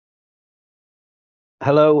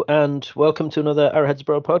Hello and welcome to another Arrowheads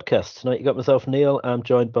Bro podcast. Tonight you got myself Neil. I'm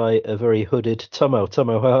joined by a very hooded Tommo.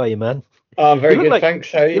 Tommo, how are you, man? Oh, I'm You very look good, like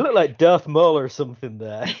thanks. How are you you? look like Darth Maul or something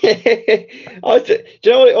there. Do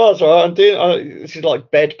you know what it was? Right, I'm doing. This is like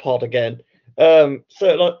bed pod again. So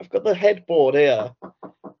like I've got the headboard here,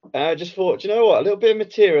 and I just thought, do you know what? A little bit of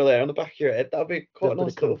material there on the back of your head. That'd be quite Little a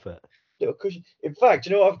bit of nice little comfort. little cushion. In fact, do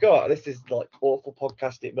you know what I've got? This is like awful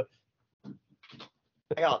podcasting, but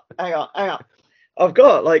hang on. I've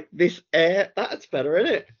got like this air. That's better,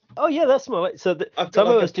 isn't it? Oh yeah, that's more like I've got Tommo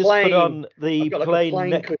like a has just put plain. on the I've got like a plain plain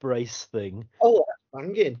neck cushion. brace thing. Oh, that's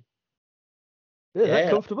banging. Is that Yeah,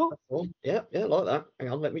 comfortable? that's cool. Yeah, like that. Hang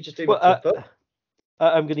on, let me just do my Well, tip up.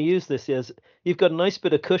 I'm going to use this. Yes, you've got a nice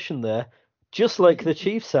bit of cushion there, just like the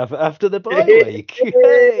Chiefs have after the bye week.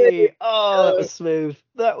 Hey, oh, that was smooth.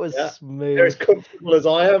 That was Yeah, they're as smooth. comfortable as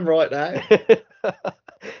I am right now.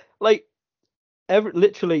 Like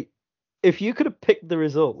literally, if you could have picked the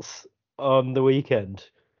results on the weekend,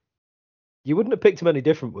 you wouldn't have picked them any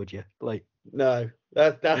different, would you? Like, No,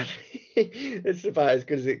 that it's about as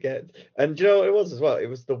good as it gets. And do you know what it was as well? It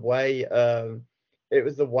was the way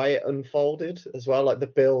it unfolded as well. Like the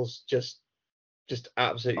Bills just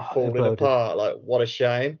absolutely oh, falling imploded. apart. Like what a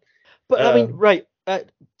shame. But I mean, Um, right?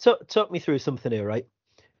 Talk me through something here, right?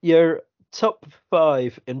 You're top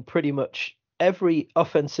five in pretty much every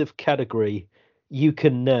offensive category you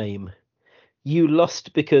can name. You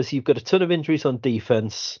lost because you've got a ton of injuries on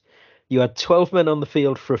defense. You had 12 men on the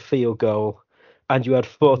field for a field goal, and you had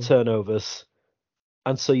four Mhm. turnovers.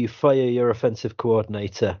 And so you fire your offensive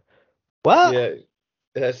coordinator. What? Yeah,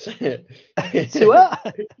 that's So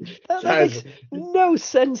what? That sounds makes no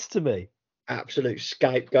sense to me. absolute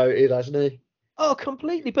scapegoated, hasn't he? Oh,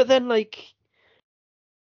 completely. But then, like,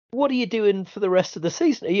 what are you doing for the rest of the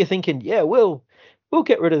season? Are you thinking, yeah, we'll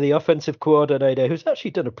get rid of the offensive coordinator who's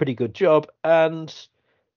actually done a pretty good job, and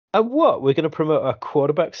what? We're going to promote our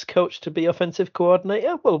quarterbacks coach to be offensive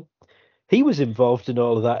coordinator? Well, he was involved in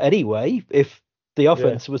all of that anyway. If the Yeah.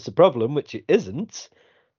 offense was the problem, which it isn't,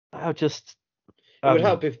 I just It would um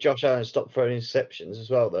help if Josh Allen stopped throwing interceptions as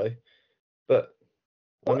well, though. But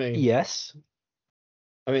I what? mean, Yes,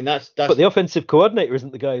 I mean that's but that's the offensive coordinator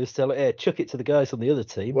isn't the guy who's telling, hey, chuck it to the guys on the other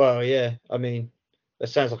team. well, yeah. I mean, that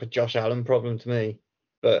sounds like a Josh Allen problem to me.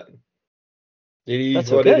 But it is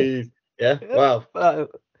That's what it okay. is. Yeah. Yeah. Well, Uh,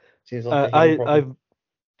 seems like a him problem. I've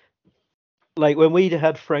like when we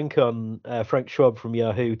had Frank on, Frank Schwab from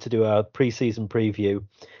Yahoo to do our preseason preview,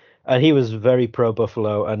 and he was very pro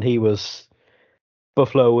Buffalo, and he was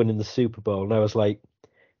Buffalo winning the Super Bowl, and I was like,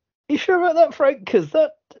 "You sure about that, Frank? Because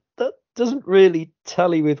that doesn't really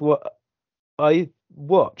tally with what I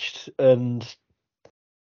watched." And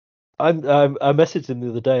I messaged him the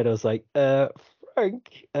other day, and I was like,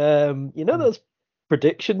 Frank, you know those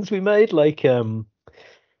predictions we made, like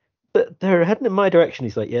they're heading in my direction.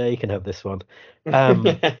 He's like, yeah, you can have this one. Um,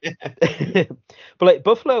 but like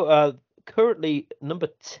Buffalo are currently number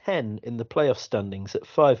 10 in the playoff standings at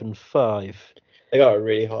 5-5. They got a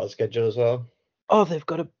really hard schedule as well, Oh, they've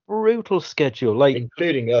got a brutal schedule. Like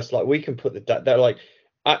including us. Like we can put they're like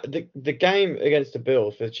the game against the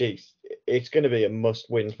Bills for the Chiefs. It's going to be a must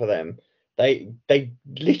win for them. They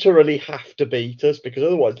literally have to beat us because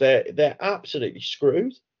otherwise they're absolutely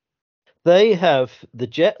screwed. they have the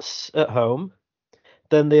Jets at home,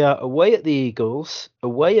 then they are away at the Eagles,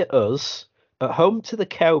 away at us, at home to the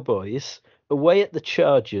Cowboys, away at the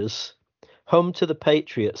Chargers, home to the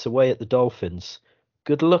Patriots, away at the Dolphins.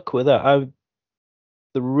 Good luck with that.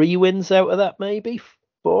 Three wins out of that, maybe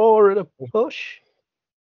four and a push.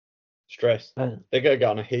 Stress. Uh, They're going to get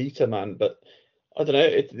on a heater, man. But I don't know.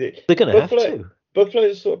 they're going to have Buffalo, to.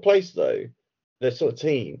 Buffalo's the sort of place though, the sort of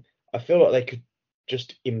team. I feel like they could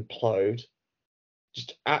just implode,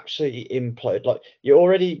 just absolutely implode. Like you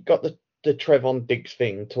already got the Trevon Diggs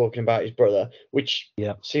thing talking about his brother, which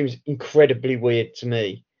Yeah, seems incredibly weird to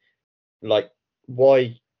me. Like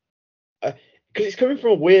why? Because it's coming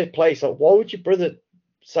from a weird place. Like why would your brother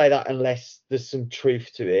say that unless there's some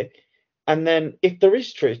truth to it? And then if there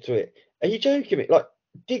is truth to it, are you joking me? Like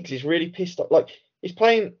Diggs is really pissed off. Like he's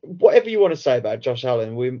playing whatever you want to say about Josh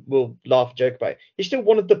Allen, we'll laugh and joke about it. He's still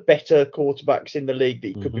one of the better quarterbacks in the league that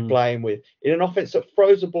you could be hmm playing with in an offense that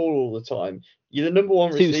throws the ball all the time. You're the number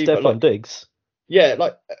one to receiver. Stephon Like, Diggs. yeah,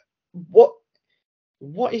 like what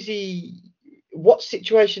what is he what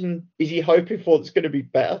situation is he hoping for that's going to be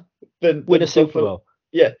better Win a than Super Buffalo? Bowl.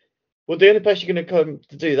 Yeah, well, the only place you're going to come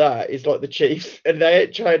to do that is like the Chiefs, and they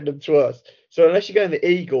ain't trading them to us. So unless you're going the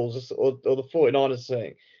Eagles or the 49ers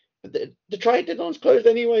thing, but the trade deadline's closed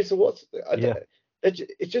anyway. So Yeah.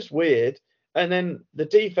 it's just weird. And then the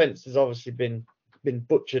defense has obviously been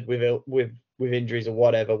butchered with with injuries or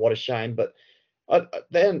whatever. What a shame. But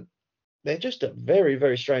they're just a very,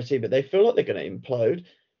 very strange team, but they feel like they're going to implode.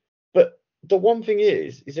 But the one thing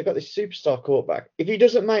is they've got this superstar quarterback. If he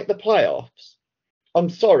doesn't make the playoffs, I'm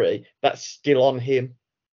sorry, that's still on him.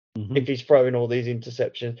 Mm-hmm. If he's throwing all these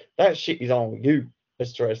interceptions, that shit is on you,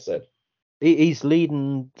 as Therese said. He's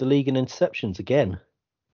leading the league in interceptions again.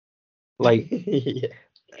 Like, Yeah.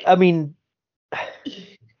 I mean,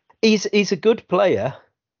 he's a good player,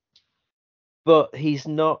 but he's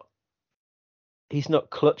not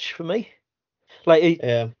clutch for me. Like,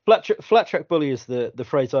 Yeah. flat track bully is the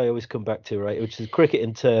phrase I always come back to, right? Which is a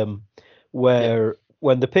cricketing term where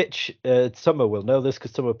when the pitch, Tommo will know this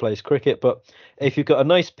because Tommo plays cricket, but if you've got a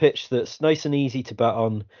nice pitch that's nice and easy to bat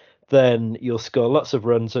on, then you'll score lots of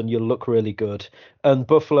runs and you'll look really good. And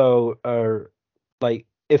Buffalo are like,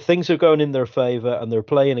 if things are going in their favour and they're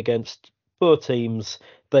playing against poor teams,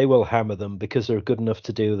 they will hammer them because they're good enough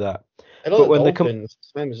to do that. I like But the when they come, Dolphins.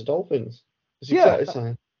 Same as the Dolphins. It's yeah, exactly the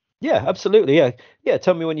same. yeah, absolutely. Yeah. Yeah.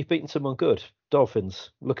 Tell me when you've beaten someone good. Dolphins,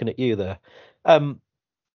 looking at you there. Um,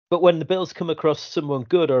 but when the Bills come across someone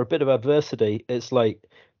good or a bit of adversity, it's like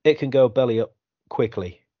it can go belly up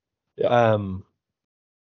quickly. Yeah.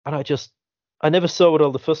 And I never saw what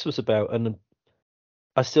all the fuss was about, and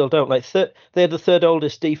I still don't. Like, they're the third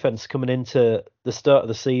oldest defense coming into the start of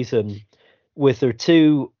the season with their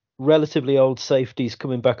two relatively old safeties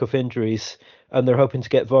coming back off injuries, and they're hoping to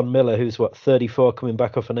get Von Miller, who's 34, coming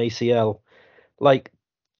back off an ACL. Like,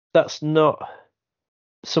 that's not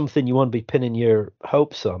something you want to be pinning your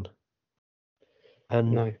hopes on.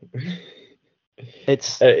 And No.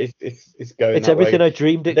 it's It's going that everything way. I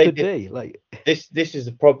dreamed it They could did be. Like, this is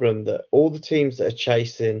the problem that all the teams that are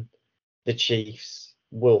chasing the Chiefs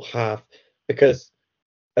will have, because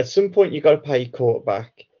at some point you've got to pay your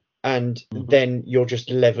quarterback, and mhm, then you're just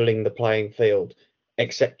leveling the playing field,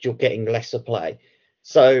 except you're getting lesser play.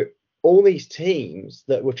 So all these teams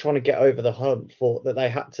that were trying to get over the hump thought that they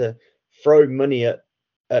had to throw money at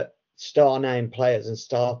star name players and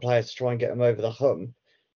star players to try and get them over the hump.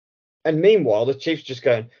 And meanwhile, the Chiefs just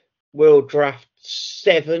going, we'll draft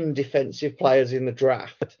 7 defensive players in the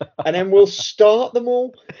draft, and then we'll start them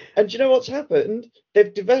all. And do you know what's happened?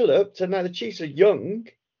 They've developed, and now the Chiefs are young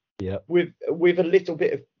yeah, with a little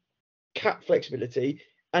bit of cap flexibility.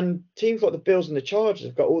 And teams like the Bills and the Chargers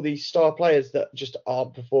have got all these star players that just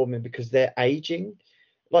aren't performing because they're aging.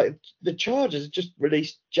 Like the Chargers just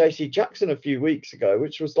released JC Jackson a few weeks ago,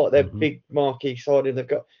 which was like their mhm. big marquee signing. They've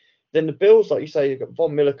got then the Bills, like you say, you've got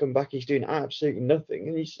Von Miller come back, he's doing absolutely nothing.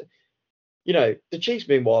 And the Chiefs,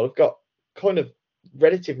 meanwhile, have got kind of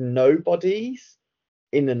relative nobodies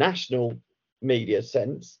in the national media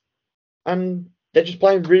sense, and they're just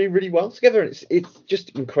playing really, really well together. And it's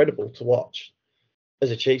just incredible to watch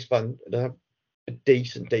as a Chiefs fan to have a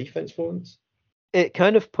decent defense for once. It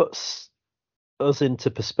kind of puts us into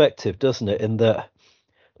perspective, doesn't it? In that,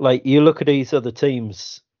 like, you look at these other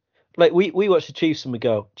teams, like we watch the Chiefs and we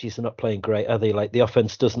go, geez, they're not playing great, are they? Like, the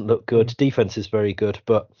offense doesn't look good, Mm. defense is very good,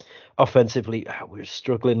 but offensively, we're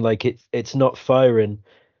struggling. Like, it's not firing.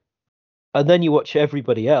 And then you watch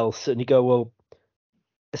everybody else and you go, well,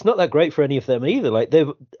 it's not that great for any of them either. Like,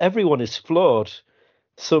 everyone is flawed.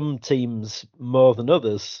 Some teams more than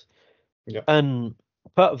others. Yeah. And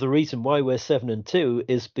part of the reason why we're 7-2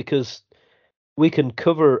 is because we can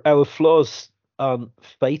cover our flaws aren't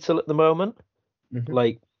fatal at the moment. Mm-hmm.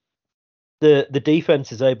 Like, the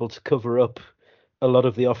defense is able to cover up a lot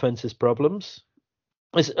of the offense's problems.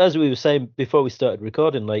 As we were saying before we started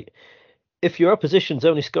recording, like, if your opposition's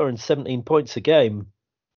only scoring 17 points a game,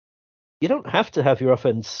 you don't have to have your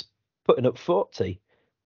offense putting up 40.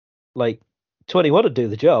 Like, 21 would do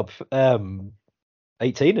the job.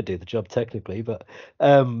 18 would do the job technically, but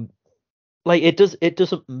um, like, it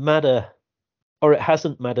doesn't matter, or it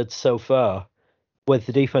hasn't mattered so far with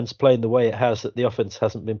the defense playing the way it has, that the offense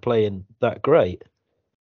hasn't been playing that great.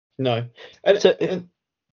 No, and, So and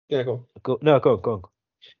yeah, go on. go on.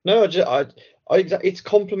 No, it's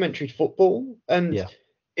complementary football, and Yeah.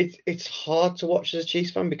 it's hard to watch as a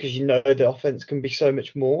Chiefs fan because the offense can be so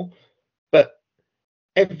much more. But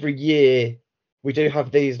every year we do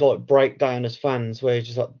have these like breakdown as fans where it's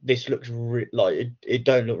just like this looks like it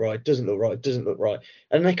don't look right, doesn't look right, doesn't look right,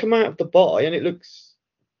 and they come out of the bye and it looks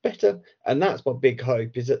better. And that's my big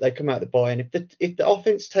hope, is that they come out of the bye, and if the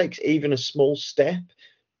offense takes even a small step,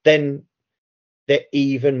 then they're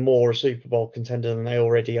even more a Super Bowl contender than they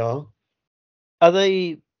already are. Are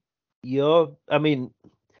they I mean,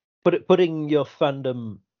 putting your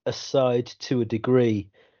fandom aside to a degree,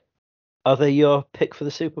 are they your pick for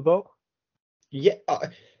the Super Bowl? Yeah, do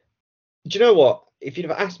you know what? If you'd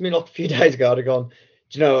have asked me like a few days ago, I'd have gone,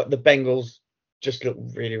 do you know what? The Bengals just look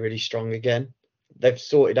really, really strong again. They've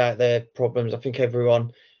sorted out their problems. I think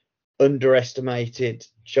everyone underestimated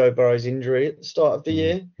Joe Burrow's injury at the start of the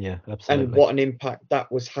year Yeah, and absolutely. what an impact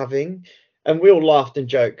that was having. And we all laughed and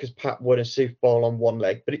joked because Pat won a Super Bowl on one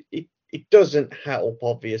leg, but it doesn't help,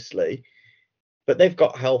 obviously. But they've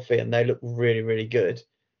got healthy and they look really, really good.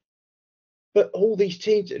 But all these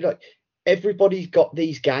teams, like everybody's got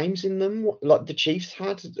these games in them, like the Chiefs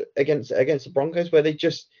had against the Broncos, where they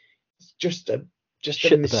just a just a Shit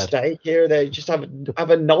the bed. mistake here. They just have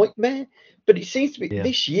a nightmare. But it seems to be Yeah.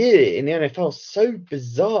 this year in the NFL so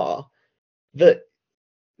bizarre that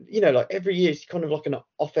like every year it's kind of like an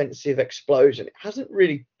offensive explosion. It hasn't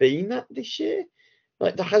really been that this year.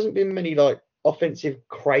 Like there hasn't been many like offensive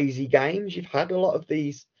crazy games. You've had a lot of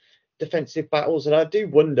these defensive battles, and I do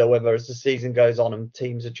wonder whether as the season goes on and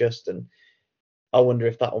teams adjust, and I wonder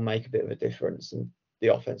if that will make a bit of a difference and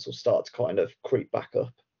the offense will start to kind of creep back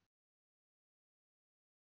up.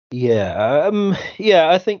 Yeah,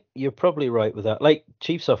 I think you're probably right with that. Like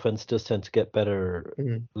Chiefs offense does tend to get better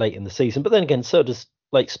Mhm. late in the season, but then again, so does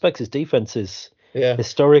like Specs' defense is Yeah,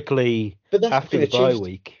 historically but that's the after thing. the bye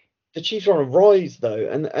week. The Chiefs are on a rise though,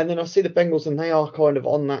 and then I see the Bengals, and they are kind of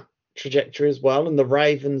on that trajectory as well, and the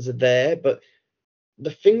Ravens are there. But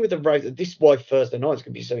the thing with the Ravens, this is why Thursday night's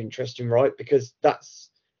going to be so interesting, right? Because that's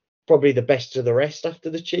probably the best of the rest after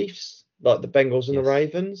the Chiefs, like the Bengals and the Yes.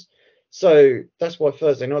 Ravens. So that's why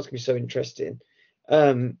Thursday night's going to be so interesting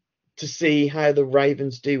um, to see how the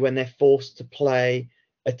Ravens do when they're forced to play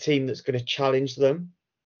a team that's going to challenge them.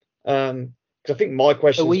 Because I think my Are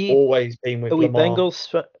question's we always been are with we Lamar.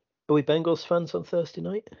 Are we Bengals fans on Thursday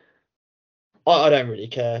night? I don't really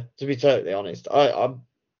care, to be totally honest. I'm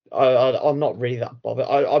not really that bothered.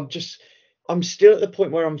 I'm still at the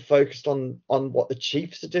point where I'm focused on what the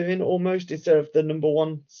Chiefs are doing almost instead of the number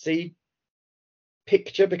one seed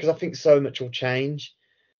picture because I think so much will change.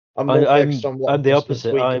 I'm more focused on what I'm the adjustments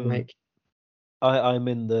opposite. we can make. I'm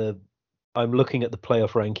in the I'm looking at the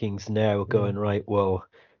playoff rankings now, Mm, going right. Well,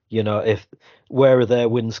 if where are their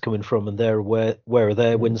wins coming from, and where are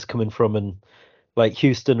their mm, wins coming from, and like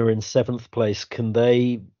Houston are in seventh place. Can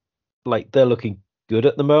they they're looking good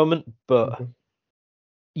at the moment, but mhm.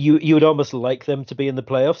 you would almost like them to be in the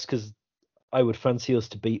playoffs because I would fancy us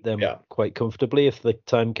to beat them Yeah, quite comfortably if the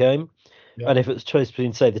time came. yeah, And if it's choice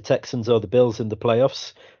between say the Texans or the Bills in the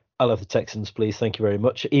playoffs, I'll have the Texans, please. Thank you very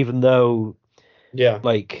much. Even though yeah,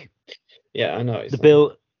 like yeah. I know what you're the saying.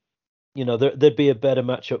 Bill, there'd be a better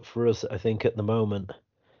matchup for us, I think, at the moment.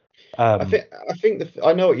 Um,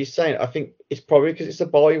 I know what you're saying. I think it's probably because it's a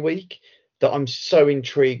bye week that I'm so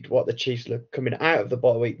intrigued what the Chiefs look coming out of the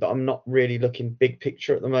bye week that I'm not really looking big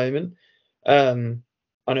picture at the moment. Um,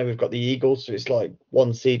 I know we've got the Eagles, so it's like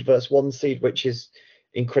one seed versus one seed, which is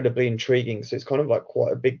incredibly intriguing. So it's kind of like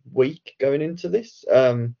quite a big week going into this.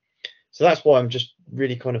 So that's why I'm just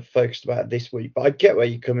really kind of focused about this week. But I get where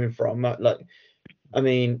you're coming from. I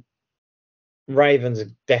mean, Ravens are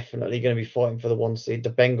definitely going to be fighting for the one seed. The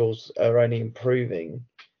Bengals are only improving.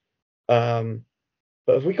 Um,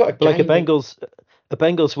 but have we got a like game? A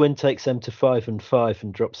Bengals win takes them to 5-5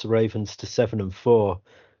 and drops the Ravens to 7-4.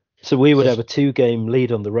 So we would So have a 2-game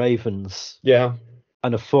lead on the Ravens yeah,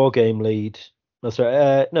 and a 4-game lead. That's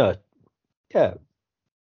right. No, yeah,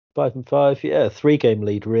 5-5. Yeah, 3-game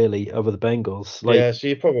lead really over the Bengals. yeah. So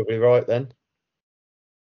you're probably right then.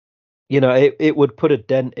 It would put a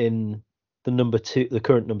dent in the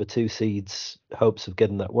current number two seeds' hopes of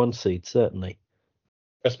getting that one seed, certainly.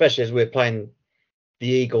 Especially as we're playing the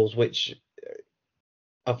Eagles, which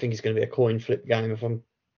I think is going to be a coin flip game. If I'm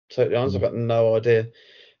totally honest, I've Mm. got no idea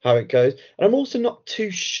how it goes, and I'm also not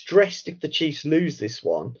too stressed if the Chiefs lose this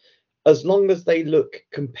one, as long as they look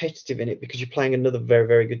competitive in it because you're playing another very,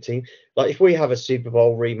 very good team. Like if we have a Super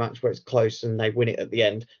Bowl rematch where it's close and they win it at the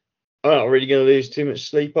end, I'm not really going to lose too much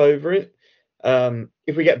sleep over it.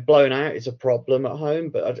 If we get blown out, it's a problem at home,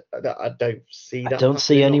 but I don't see I that don't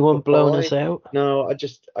see happening off anyone the blowing us bye. out. No,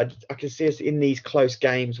 I can see us in these close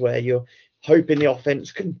games where you're hoping the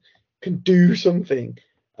offense can do something.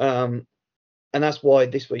 Um, and that's why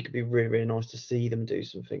this week would be really, really nice to see them do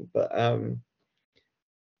something. But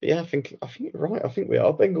yeah, I think you're right. I think we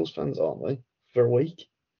are Bengals fans, aren't we? For a week.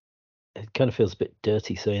 It kind of feels a bit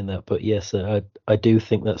dirty saying that, but yes, I do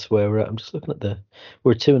think that's where we're at. I'm just looking at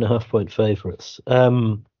we're 2.5 point favorites.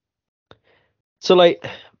 So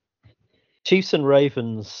Chiefs and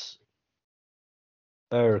Ravens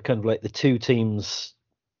are kind of like the two teams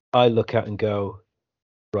I look at and go,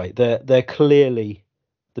 right, they're clearly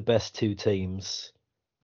the best two teams.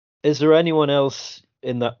 Is there anyone else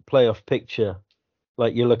in that playoff picture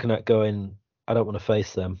like you're looking at going, I don't want to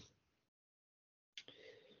face them?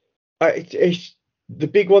 It's the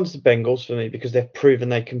big one's the Bengals for me because they've proven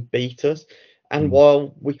they can beat us. And Mm.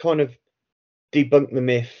 while we kind of debunked the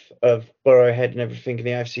myth of Burrowhead and everything in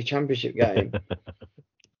the AFC Championship game,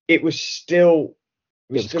 it was still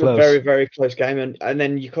it It was was still a very, close. very close game. And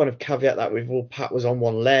then you kind of caveat that with, well, Pat was on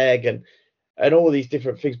one leg and all these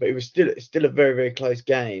different things, but it was still a very, very close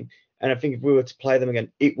game. And I think if we were to play them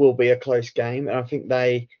again, it will be a close game. And I think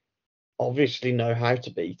they obviously know how to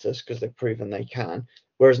beat us because they've proven they can,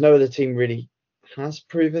 whereas no other team really has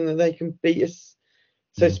proven that they can beat us,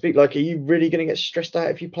 so to Mm. speak. Like, are you really going to get stressed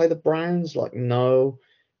out if you play the Browns? Like, no.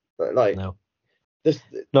 But like, No, there's,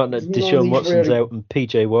 not there's none of Deshaun these Watson's really. out and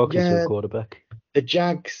PJ Walker's your Yeah, quarterback. the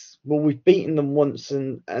Jags. Well, we've beaten them once,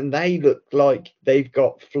 and they look like they've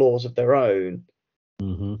got flaws of their own.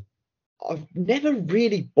 Hmm. I've never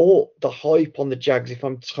really bought the hype on the Jags, if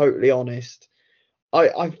I'm totally honest.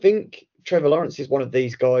 I think Trevor Lawrence is one of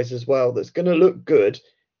these guys as well that's going to look good,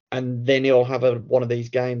 and then he'll have one of these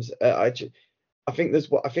games. I think there's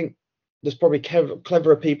probably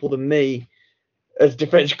cleverer people than me as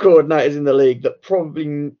defense coordinators in the league that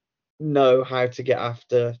probably know how to get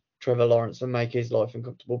after Trevor Lawrence and make his life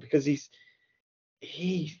uncomfortable, because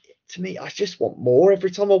he to me, I just want more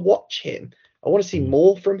every time I watch him. I want to see Mm.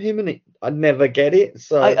 more from him, and I never get it.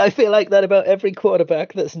 So, I feel like that about every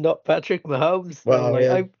quarterback that's not Patrick Mahomes, though. well, Like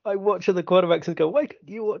yeah, I watch other quarterbacks and go, why can't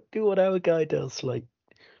you do what our guy does? Like,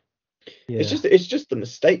 yeah. it's just the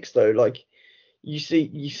mistakes though. Like, you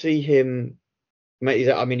see him,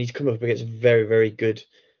 mate. I mean, he's come up against a very, very good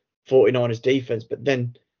 49ers defense, but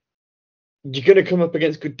then you're going to come up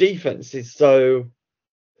against good defenses, so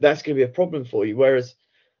that's going to be a problem for you. Whereas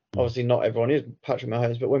Mm. obviously not everyone is Patrick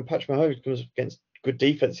Mahomes, but when Patrick Mahomes comes up against good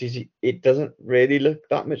defenses, it doesn't really look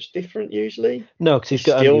that much different usually. No, because he's It's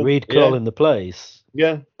got Andy still, Reid yeah, calling the plays,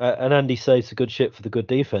 yeah. and Andy saves the good shit for the good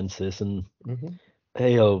defenses, and Hmm.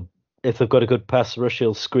 he'll if they've got a good pass rush,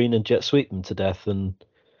 he'll screen and jet sweep them to death, and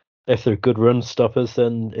if they're good run stoppers,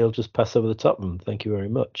 then he'll just pass over the top of them. Thank you very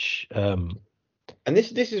much. And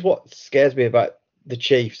this is what scares me about the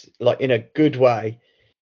Chiefs, like in a good way,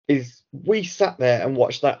 is we sat there and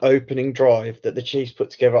watched that opening drive that the Chiefs put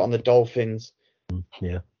together on the Dolphins,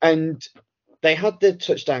 Yeah, and they had the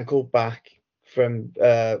touchdown called back from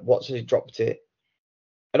Watson, who dropped it.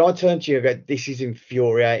 And I turned to you and go, this is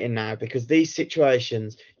infuriating now, because these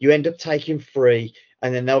situations, you end up taking three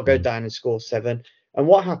and then they'll go mm. down and score seven. And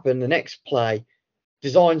what happened the next play?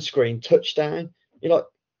 Design screen, touchdown. You're like,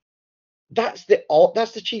 that's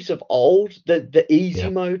the Chiefs of old, the easy Yeah,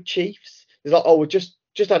 mode Chiefs. It's like, oh, we just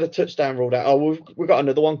had a touchdown ruled out. Oh, we've got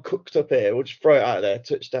another one cooked up here. We'll just throw it out there,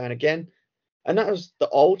 touchdown again. And that was the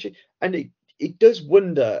old. And it does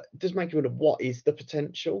make you wonder, what is the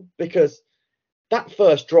potential? Because that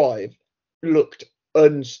first drive looked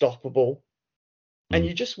unstoppable, and mm.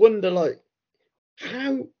 you just wonder, like,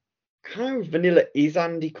 how vanilla is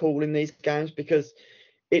Andy calling these games? Because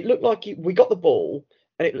it looked like we got the ball,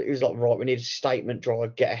 and it was like, right, we need a statement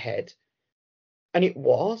drive, get ahead, and it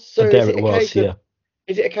was. So And there it was. Yeah.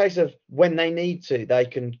 is it a case of when they need to, they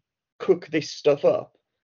can cook this stuff up?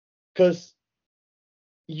 Because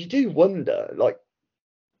you do wonder, like,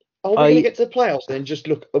 are we going to I get to the playoffs and then just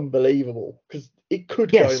look unbelievable? Because it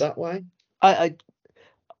could go yes, that way. I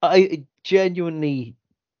I genuinely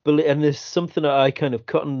believe, and there's something that I kind of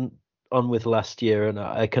cut on with last year, and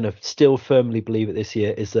I kind of still firmly believe it this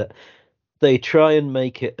year, is that they try and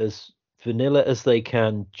make it as vanilla as they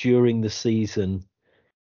can during the season.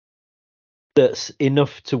 That's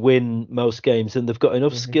enough to win most games, and they've got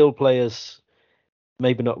enough Hmm. skill players.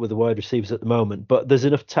 Maybe not with the wide receivers at the moment, but there's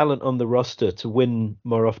enough talent on the roster to win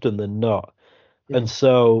more often than not. And Mm.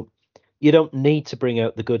 so you don't need to bring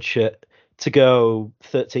out the good shit to go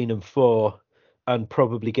 13-4 and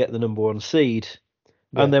probably get the number one seed.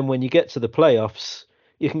 And Yeah. then when you get to the playoffs,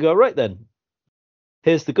 you can go, right then,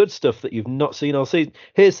 here's the good stuff that you've not seen all season.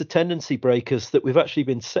 Here's the tendency breakers that we've actually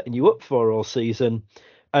been setting you up for all season.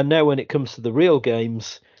 And now when it comes to the real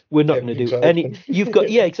games, we're not going to Everything's do any. open. You've got,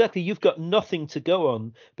 yeah, exactly. You've got nothing to go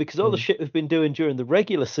on because all the Mm. shit we've been doing during the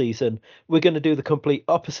regular season, we're going to do the complete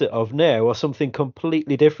opposite of now, or something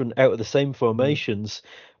completely different out of the same Mm. formations.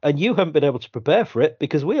 And you haven't been able to prepare for it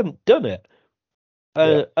because we haven't done it.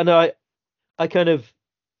 Yeah. And I kind of,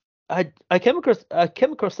 I came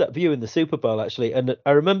across that view in the Super Bowl actually, and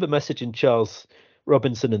I remember messaging Charles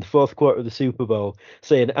Robinson in the fourth quarter of the Super Bowl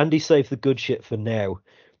saying Andy saved the good shit for now,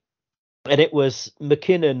 and it was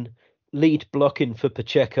McKinnon lead blocking for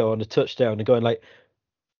Pacheco on a touchdown and going like,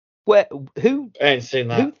 where who I ain't seen who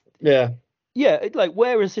that. Yeah. yeah, like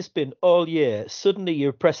where has this been all year? Suddenly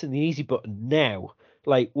you're pressing the easy button now,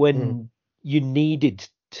 like Mm. when you needed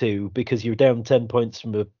to because you're down 10 points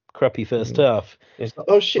from a crappy first Mm. half. It's like,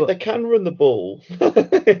 oh shit, But they can run the ball.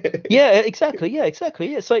 yeah, exactly. Yeah,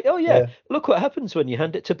 exactly. It's like, oh yeah, Yeah, look what happens when you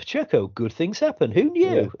hand it to Pacheco. Good things happen. Who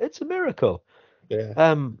yeah, knew? It's a miracle. yeah.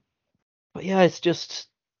 Um, but yeah, it's just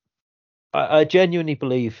I genuinely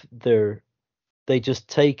believe they just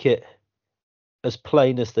take it as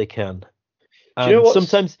plain as they can. Do you know And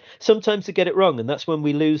what's? sometimes they get it wrong, and that's when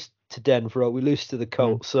we lose to Denver or we lose to the Mm,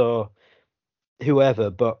 Colts or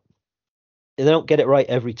whoever, but they don't get it right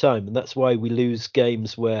every time, and that's why we lose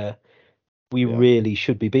games where we yeah. really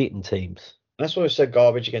should be beating teams. That's why we're so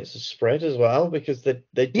garbage against the spread as well, because they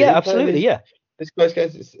Yeah, do play absolutely, yeah. these close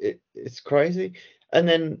games. It's crazy, and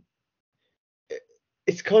then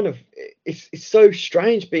it's kind of it's so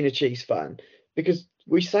strange being a Chiefs fan because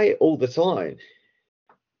we say it all the time.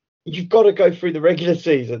 You've got to go through the regular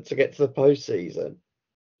season to get to the postseason,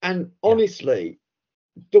 and Yeah. honestly,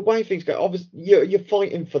 the way things go, obviously you're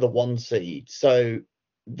fighting for the one seed, so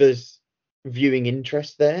there's viewing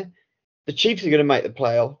interest there. The Chiefs are going to make the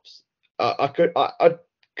playoffs. I'd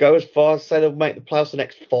go as far as say they'll make the playoffs the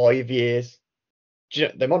next 5 years.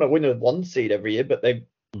 They might not win the one seed every year, but I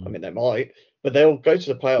Mm. mean, they might, but they'll go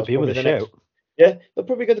to the They'll playoffs be in with probably a the next. shout. Yeah, they'll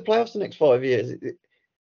probably go to the playoffs the next 5 years.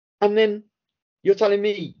 And then you're telling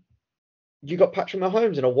me you got Patrick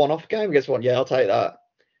Mahomes in a one-off game against one? Yeah, I'll take that.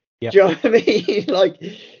 Yeah. Do you know what I mean? Like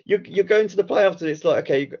you're going to the playoffs and it's like,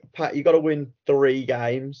 okay, Pat, you got to win 3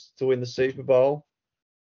 games to win the Super Bowl.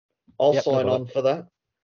 I'll Yep, no sign bother. on for that.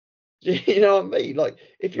 Do you know what I mean? Like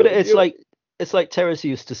if But you're if you're it's like Terrace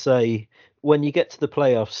used to say, when you get to the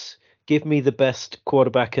playoffs, give me the best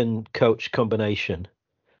quarterback and coach combination.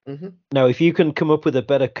 Mhm, Now, if you can come up with a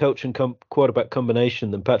better coach and quarterback combination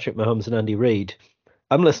than Patrick Mahomes and Andy Reid,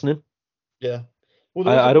 I'm listening. yeah. Well,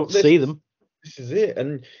 the I reason don't see them. this is it,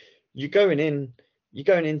 and you're going in, you're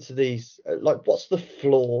going into these like, what's the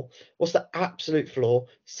floor? What's the absolute floor?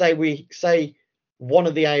 Say one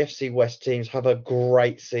of the AFC West teams have a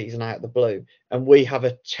great season out of the blue, and we have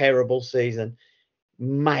a terrible season.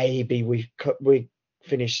 Maybe we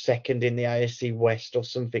finish second in the AFC West or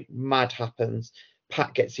something mad happens.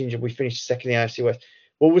 Pat gets injured, we finish second in the AFC West.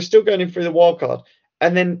 Well, we're still going in through the wild card,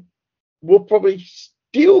 and then we'll probably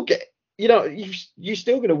still get, you're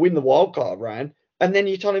still going to win the wild card round, and then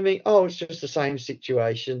you're telling me, oh, it's just the same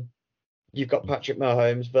situation. You've got Patrick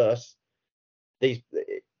Mahomes versus these.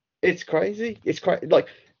 It's crazy. It's crazy. Like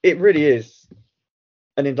it really is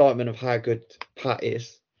an indictment of how good Pat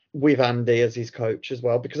is with Andy as his coach as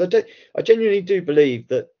well. Because I genuinely do believe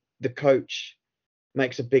that the coach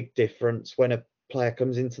makes a big difference when a player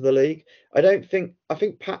comes into the league. I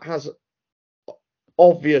think Pat has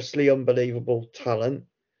obviously unbelievable talent.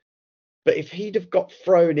 But if he'd have got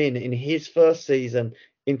thrown in his first season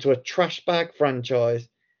into a trash bag franchise,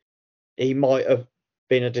 he might have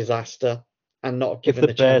been a disaster and not If given the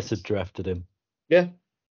the Bears had chance. drafted him, Yeah,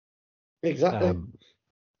 exactly. um,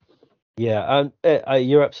 yeah, and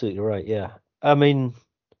you're absolutely right. Yeah, I mean,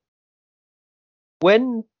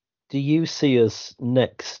 when do you see us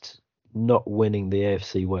next not winning the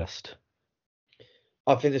AFC West?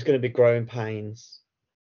 I think there's going to be growing pains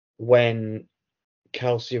when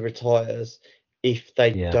Kelsey retires if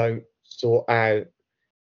they Yeah, don't sort out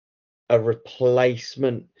a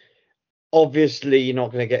replacement. Obviously, you're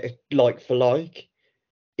not going to get a like for like.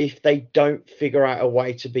 If they don't figure out a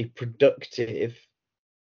way to be productive,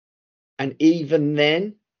 and even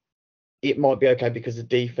then, it might be okay because the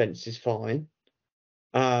defense is fine.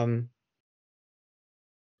 Um,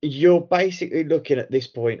 you're basically looking at this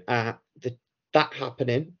point at that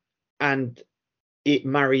happening and it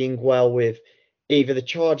marrying well with either the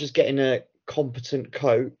Chargers getting a competent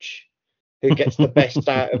coach who gets the best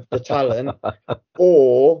out of the talent,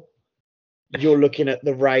 or you're looking at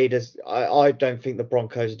the Raiders. I don't think the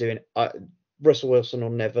Broncos are doing it. Russell Wilson will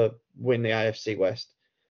never win the AFC West.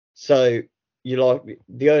 So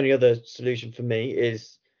the only other solution for me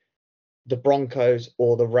is the Broncos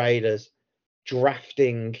or the Raiders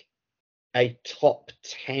drafting a top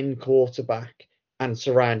 10 quarterback and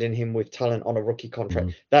surrounding him with talent on a rookie contract.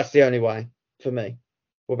 Mm. That's the only way for me.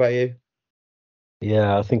 What about you?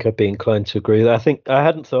 Yeah, I think I'd be inclined to agree. I think I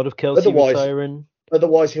hadn't thought of Kelsey Otherwise, retiring.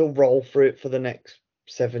 otherwise he'll roll through it for the next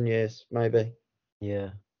 7 years, maybe.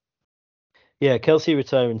 Yeah, yeah, Kelsey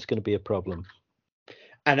retiring is going to be a problem.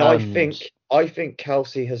 And And I think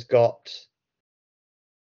Kelsey has got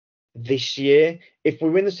this year. If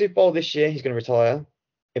we win the Super Bowl this year, he's going to retire,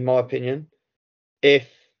 in my opinion. If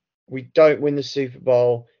we don't win the Super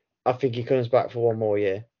Bowl, I think he comes back for one more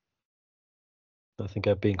year. I think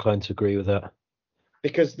I'd be inclined to agree with that.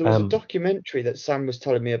 Because there was a Um, documentary that Sam was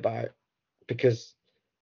telling me about, because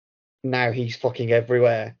now he's fucking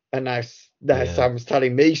everywhere. and now Yeah. Sam's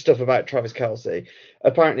telling me stuff about Travis Kelce.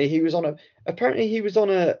 Apparently he was on a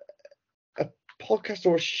podcast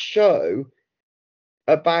or a show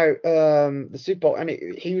about the Super Bowl, and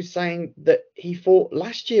he was saying that he thought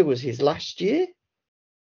last year was his last year.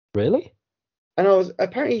 Really? And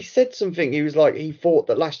apparently he said something. He was like, he thought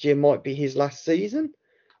that last year might be his last season.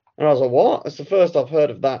 And I was like, what? That's the first I've heard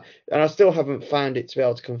of that. And I still haven't found it to be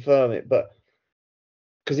able to confirm it, but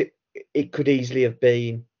because it could easily have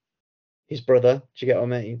been his brother. Do you get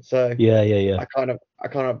what I mean? So Yeah. I kind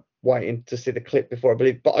of waiting to see the clip before I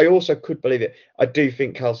believe. But I also could believe it. I do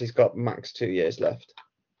think Kelsey's got max 2 years left.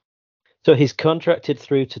 So he's contracted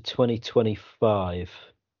through to 2025,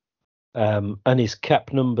 and his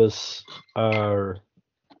cap numbers are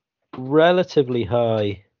relatively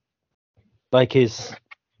high. Like his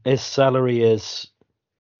salary is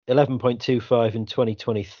 11.25 in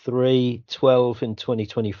 2023, 12 in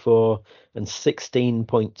 2024, and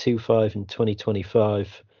 16.25 in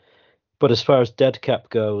 2025. But as far as dead cap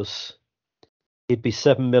goes, he'd be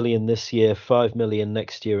 7 million this year, 5 million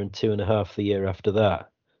next year, and 2.5 the year after that.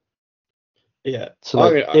 Yeah. So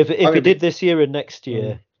like, if he did this year and next Mm.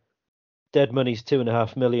 year, dead money's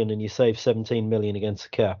 2.5 million, and you save 17 million against the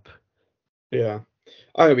cap. Yeah.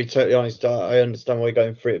 I'm gonna be totally honest. I understand why you're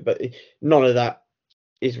going through it, but none of that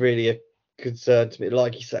is really a concern to me.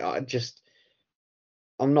 Like you say,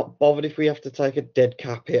 I'm not bothered if we have to take a dead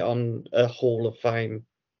cap hit on a Hall of Fame.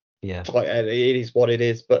 Yeah. It is what it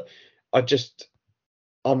is, but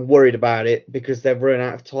I'm worried about it because they've run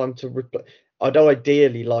out of time to replace. I'd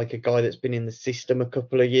ideally like a guy that's been in the system a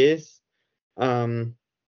couple of years, because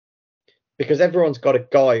everyone's got a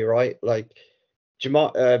guy, right? Like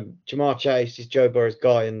Jamar Chase is Joe Burrow's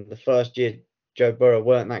guy, and the first year Joe Burrow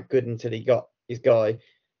weren't that good until he got his guy.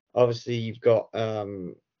 Obviously, you've got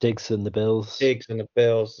Diggs and the Bills. Diggs and the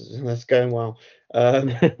Bills. That's going well. And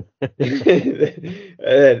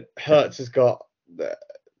then Hurts has got the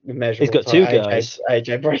He's measurable got two time. guys.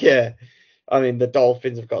 AJ, yeah. I mean, the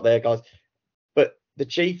Dolphins have got their guys, but the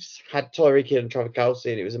Chiefs had Tyreek Hill and Travis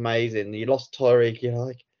Kelce, and it was amazing. You lost Tyreek, you're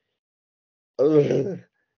like, ugh.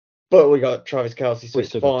 But we got Travis Kelce, so We it's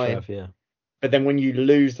still got fine. Trav, yeah. But then when you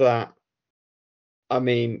lose that, I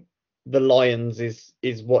mean, the Lions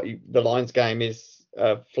the Lions game is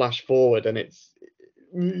flash forward, and it's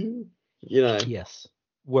Yes.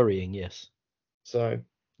 Worrying, yes. So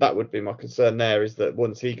that would be my concern there, is that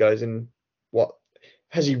once he goes in, what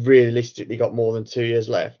has he realistically got more than 2 years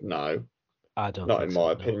left? No, I don't not think in so, my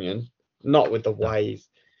no. opinion. Not with the No. ways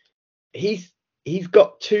he's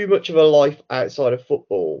got too much of a life outside of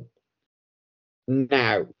football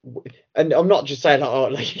now. And I'm not just saying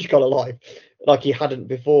like he's got a life like he hadn't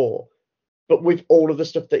before, but with all of the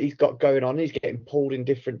stuff that he's got going on, he's getting pulled in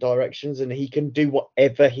different directions, and he can do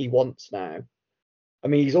whatever he wants now. I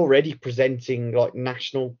mean, he's already presenting like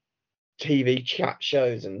national TV chat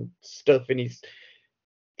shows and stuff, and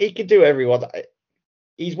he can do everyone.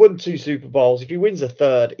 He's won 2 Super Bowls. If he wins a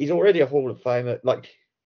third, he's already a Hall of Famer. Like,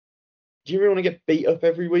 do you really want to get beat up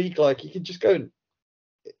every week? Like, he could just go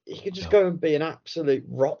and be an absolute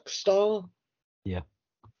rock star. Yeah.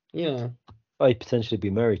 Yeah. I'd potentially be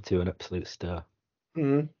married to an absolute star.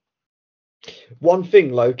 Mm. One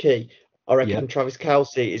thing, low key, I reckon Travis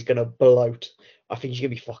Kelce is gonna bloat. I think he's gonna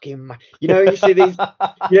be fucking mad. You see these ex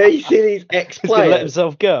He's gonna let players.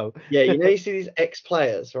 himself go. Yeah, you see these ex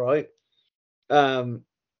players, right? And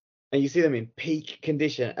you see them in peak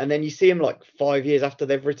condition, and then you see them like 5 years after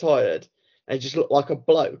they've retired, and they just look like a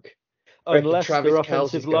bloke. I reckon Unless Travis they're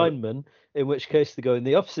offensive Kelce's gonna. linemen, in which case they go in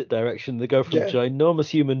the opposite direction. They go from Yeah. ginormous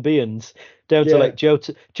human beings down to like Joe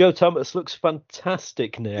Thomas looks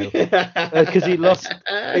fantastic now because he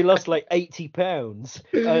lost like 80 pounds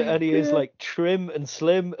and he is like trim and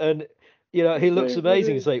slim, and he looks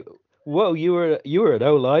amazing. It's like, whoa, you were an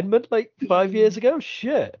O lineman like 5 years ago.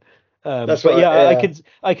 Shit. That's But what. yeah, Yeah.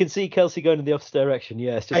 I can see Kelsey going in the opposite direction.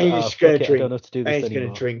 Yeah, it's just And like, he's oh just gonna fuck it, I don't drink. have to do And this he's gonna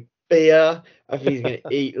anymore. drink beer. I think he's gonna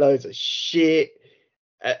eat loads of shit.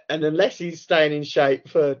 And unless he's staying in shape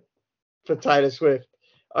for Taylor Swift,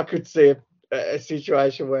 I could see a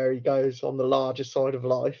situation where he goes on the larger side of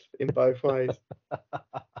life in both ways.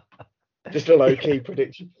 Just a low key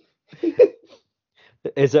prediction.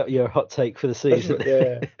 Is that your hot take for the season?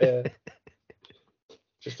 Yeah.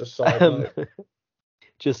 Just a side note.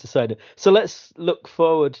 Just a side note. So let's look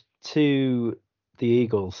forward to the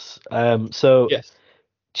Eagles. So Yes.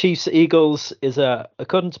 Chiefs Eagles is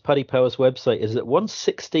according to Paddy Power's website, is at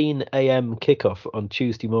 1:16 a.m. kickoff on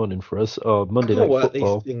Tuesday morning for us, or Monday Night work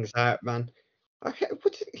Football. these things out, man. I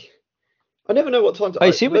never know what time to. I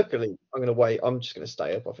assume luckily, I'm going to wait. I'm just going to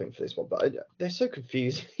stay up, I think, for this one. But they're so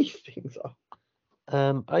confusing. These things are.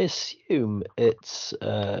 I assume it's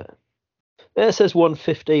it says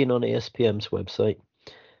 1:15 on ESPN's website.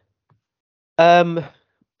 I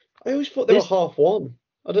always thought they were This 1:30.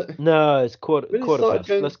 I don't. no, it's quarter When it quarter started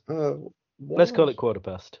past. going, Let's call why? it quarter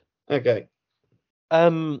past. Okay.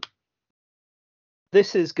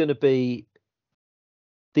 This is going to be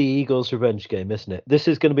the Eagles' revenge game, isn't it? This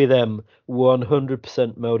is going to be them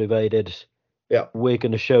 100% motivated. Yeah. We're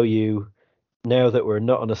going to show you now that we're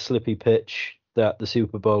not on a slippy pitch that the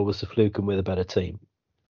Super Bowl was a fluke and we're the better team.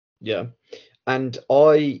 Yeah. And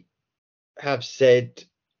I have said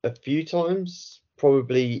a few times,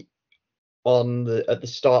 probably at the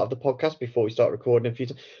start of the podcast before we start recording a few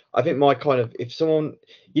times. I think my kind of, if someone,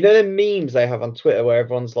 the memes they have on Twitter where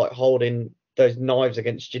everyone's like holding those knives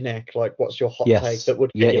against your neck, like what's your hot take Yes. that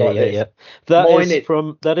would Yeah, get you yeah, like yeah, this? yeah. That Mine is it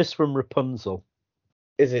from Rapunzel.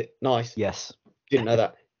 is it nice? Yes. Didn't know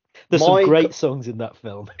that. There's some My great songs in that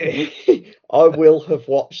film. I will have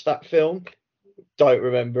watched that film. Don't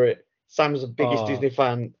remember it. Sam's the biggest Oh, Disney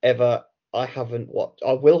fan ever. I haven't watched.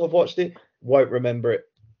 I will have watched it. Won't remember it.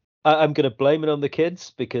 I'm going to blame it on the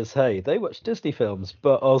kids because, hey, they watch Disney films,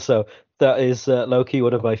 but also that is low-key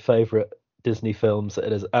one of my favorite Disney films.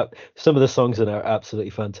 It is some of the songs in it are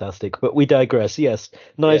absolutely fantastic, but we digress. Yes, Yeah,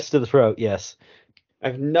 knives to the throat. Yes. I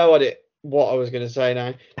have no idea what I was going to say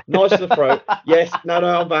now. Nice to the throat. Yes. No.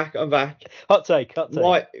 No. I'm back. I'm back. Hot take. Hot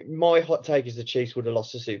take. My hot take is the Chiefs would have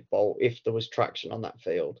lost the Super Bowl if there was traction on that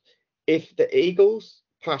field. If the Eagles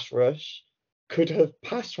pass rush could have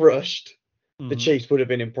pass rushed, the Mhm. Chiefs would have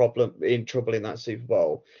been in trouble in that Super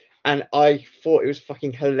Bowl. And I thought it was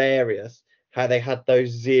fucking hilarious how they had those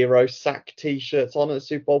 0 sack t-shirts on at the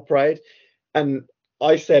Super Bowl parade. And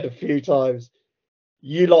I said a few times,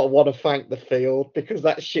 you lot want to thank the field because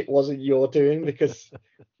that shit wasn't your doing. Because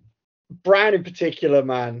Brown in particular,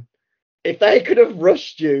 man, if they could have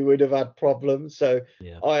rushed you, we'd have had problems. So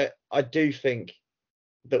Yeah. I do think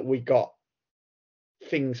that we got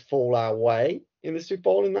things fall our way in the Super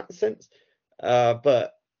Bowl in that sense.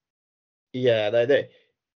 But yeah,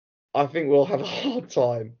 I think we'll have a hard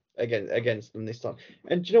time against them this time.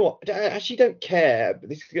 And do you know what? I actually don't care, but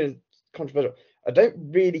this is going to be controversial. I don't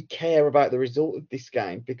really care about the result of this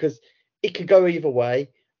game because it could go either way.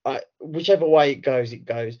 Whichever way it goes, it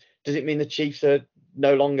goes. Does it mean the Chiefs are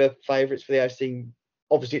no longer favourites for the AFC?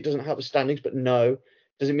 Obviously, it doesn't help the standings, but no.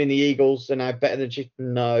 Does it mean the Eagles are now better than the Chiefs?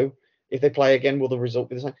 No. If they play again, will the result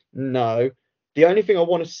be the same? No. The only thing I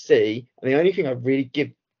want to see, and the only thing I really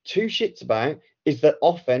give two shits about, is that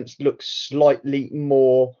offense looks slightly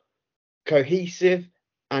more cohesive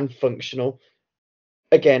and functional.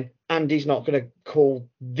 Again, Andy's not going to call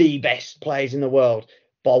the best plays in the world,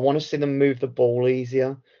 but I want to see them move the ball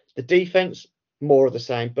easier. The defense, more of the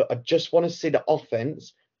same, but I just want to see the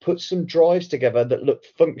offense put some drives together that look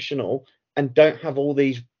functional and don't have all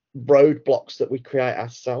these roadblocks that we create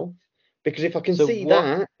ourselves. Because if I can So see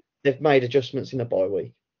that, they've made adjustments in the bye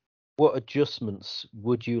week. what adjustments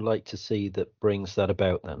would you like to see that brings that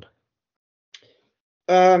about then?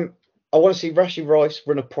 I want to see Rashi Rice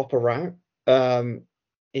run a proper route.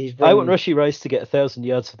 He's I want run, Rushy Rice to get 1,000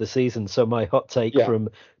 yards for the season. So my hot take yeah, from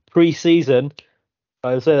pre-season,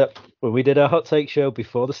 I would say that when we did our hot take show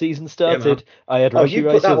before the season yeah, man. started, I had Oh, Rushy you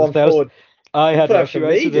put Rice that with a one thousand. forward. I You had put that for Rushy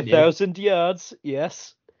Rice me, with a didn't you? 1,000 yards.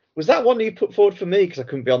 Yes, Was that one that you put forward for me because I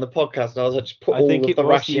couldn't be on the podcast and I was like, just put I all think of it the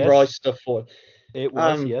was. Rashi Rice Yes, stuff forward. it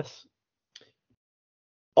was. Um, Yes.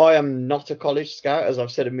 I am not a college scout, as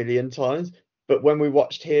I've said a million times, but when we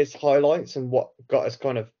watched his highlights and what got us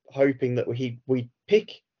kind of hoping that we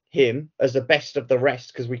pick him as the best of the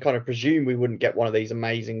rest, because we kind of presume we wouldn't get one of these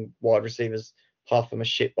amazing wide receivers, half of them are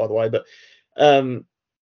shit by the way, but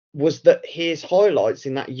was that his highlights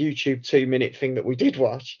in that YouTube 2 minute thing that we did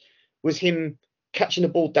watch was him catching the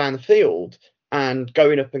ball down the field and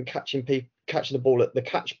going up and catching the ball at the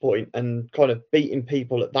catch point and kind of beating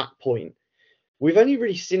people at that point. We've only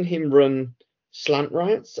really seen him run slant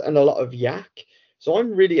routes and a lot of yak. So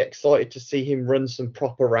I'm really excited to see him run some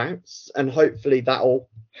proper routes and hopefully that'll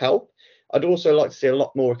help. I'd also like to see a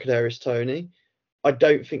lot more of Kadarius Toney. I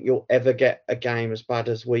don't think you'll ever get a game as bad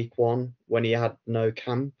as week one when he had no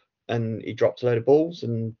camp and he dropped a load of balls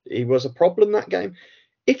and he was a problem that game.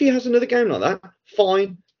 If he has another game like that,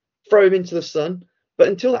 fine, throw him into the sun. But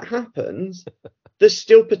until that happens, there's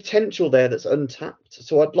still potential there that's untapped.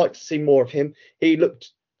 So I'd like to see more of him. He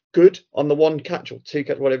looked good on the one catch or two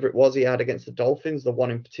catch, whatever it was he had against the Dolphins. The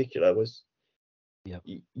one in particular was, Yep.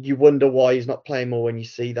 you wonder why he's not playing more when you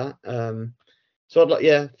see that. So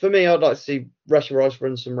for me, I'd like to see Rashard Rice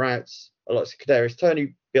run some routes. I'd like to see Kadarius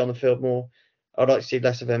Toney be on the field more. I'd like to see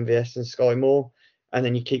less of MVS and Sky Moore, and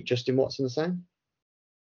then you keep Justin Watson the same.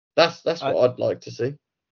 That's I what I'd like to see.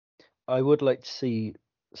 I would like to see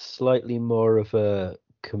slightly more of a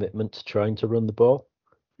commitment to trying to run the ball.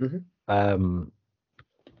 Hmm. Um,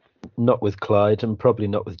 not with Clyde and probably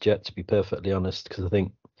not with Jet, to be perfectly honest, because I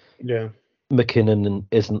think Yeah. McKinnon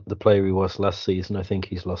isn't the player he was last season. I think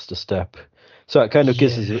he's lost a step. So it kind of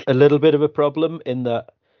gives Yeah. us a little bit of a problem in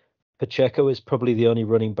that Pacheco is probably the only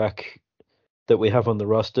running back that we have on the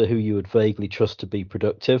roster who you would vaguely trust to be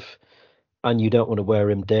productive, and you don't want to wear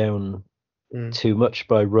him down Mm. too much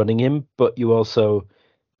by running him, but you also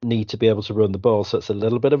need to be able to run the ball, so it's a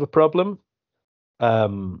little bit of a problem.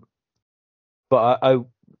 Um, but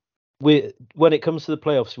we when it comes to the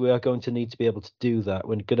playoffs, we are going to need to be able to do that.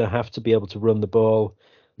 We're going to have to be able to run the ball,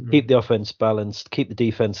 keep Mm. the offense balanced, keep the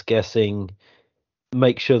defense guessing,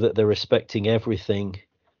 make sure that they're respecting everything.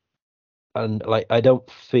 And like I don't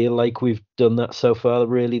feel like we've done that so far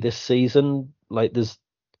really this season. Like there's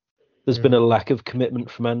been Mm. a lack of commitment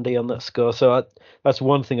from Andy on that score. So that's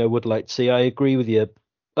one thing I would like to see. I agree with you.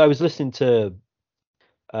 I was listening to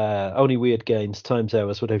Only Weird Games, Times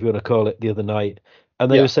Hours, whatever you want to call it, the other night, and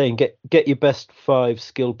they were Yeah. saying get your best five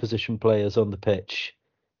skill position players on the pitch.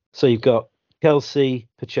 So you've got Kelsey,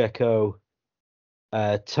 Pacheco,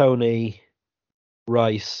 Tony,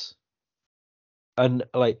 Rice, and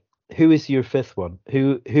like who is your fifth one?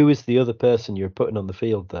 Who is the other person you're putting on the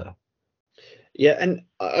field there? Yeah. And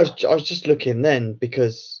I was just looking then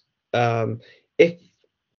because if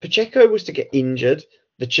Pacheco was to get injured,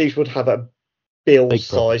 the Chiefs would have a Big problem.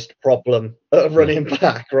 Bill-sized problem at Yeah. running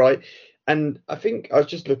back, right? And I think I was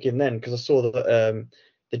just looking then because I saw that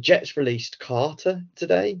the Jets released Carter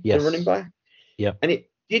today, the running Yes. back, Yeah. and it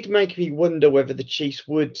did make me wonder whether the Chiefs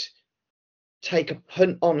would take a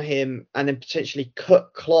punt on him and then potentially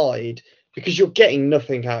cut Clyde because you're getting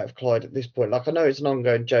nothing out of Clyde at this point. Like I know it's an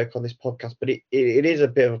ongoing joke on this podcast, but it is a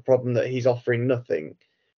bit of a problem that he's offering nothing.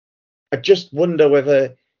 I just wonder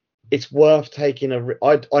whether it's worth taking a.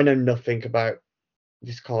 I know nothing about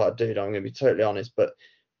this Carter dude. I'm going to be totally honest, but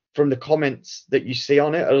from the comments that you see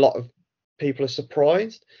on it, a lot of people are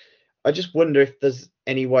surprised. I just wonder if there's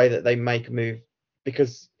any way that they make a move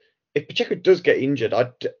because if Pacheco does get injured,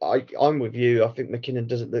 I'm with you. I think McKinnon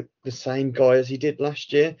doesn't look the same guy as he did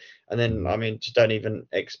last year. And then, Mm. I mean, just don't even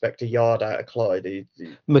expect a yard out of Clyde at this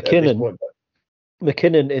McKinnon point. But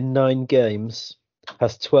McKinnon in 9 games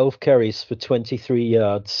has 12 carries for 23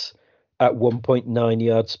 yards at 1.9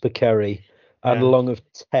 yards per carry and yeah, long of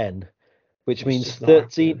 10, which it's means just not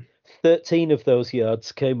 13, happening. 13 of those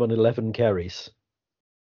yards came on 11 carries.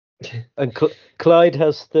 And Clyde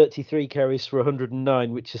has 33 carries for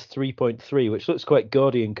 109, which is 3.3, which looks quite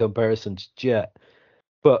gaudy in comparison to Jet.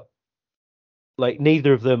 But like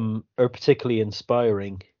neither of them are particularly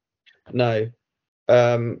inspiring. No.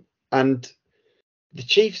 And the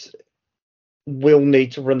Chiefs will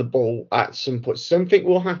need to run the ball at some point. Something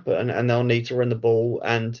will happen and they'll need to run the ball.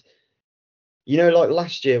 And like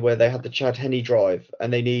last year where they had the Chad Henne drive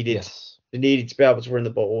and Yes. they needed to be able to run the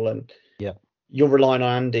ball, and Yeah. you're relying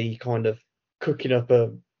on Andy kind of cooking up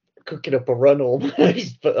a run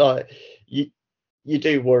almost. But you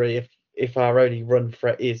do worry if our only run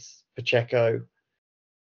threat is Pacheco.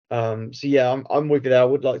 So yeah, I'm with you there. I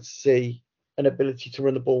would like to see an ability to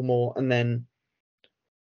run the ball more, and then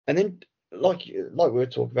like we were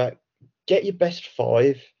talking about, get your best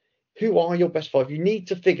five. Who are your best five? You need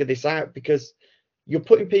to figure this out because you're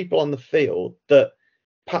putting people on the field that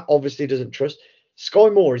Pat obviously doesn't trust. Sky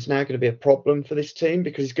Moore is now going to be a problem for this team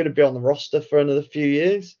because he's going to be on the roster for another few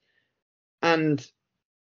years. And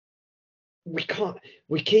we can't,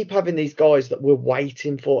 we keep having these guys that we're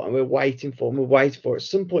waiting for and we're waiting for and we're waiting for. At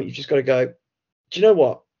some point, you've just got to go, do you know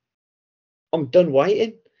what? I'm done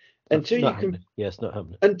waiting until you Not can, happening. Yeah, it's not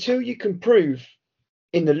happening. prove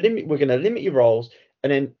in the limit, we're going to limit your roles.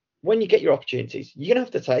 And then when you get your opportunities, you're going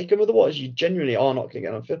to have to take them. Otherwise, you genuinely are not going to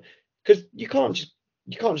get on the field because you can't just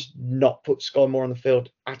not put Sky Moore on the field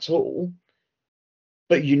at all.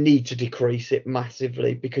 But you need to decrease it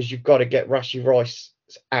massively because you've got to get Rashi Rice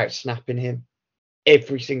out snapping him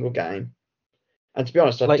every single game. And to be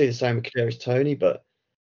honest, I'd do Like the same with Kadarius Toney, but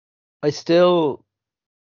I still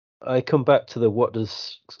I come back to the what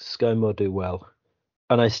does ScoMo do well,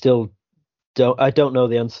 and I don't know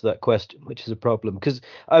the answer to that question, which is a problem because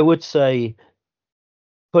I would say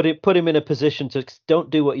put him in a position to don't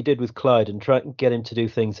do what you did with Clyde and try and get him to do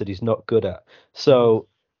things that he's not good at. mm, So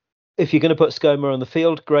if you're going to put ScoMo on the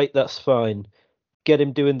field, great, that's fine. Get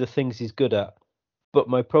him doing the things he's good at. But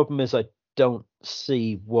my problem is I don't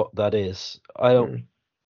see what that is. I don't. mm,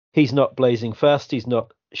 He's not blazing fast. He's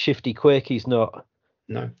not shifty quick. He's not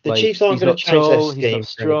no. The like Chiefs aren't he's going to not change their tall. He's not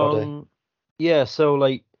scheme for anybody. strong. Yeah, so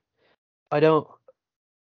like I don't.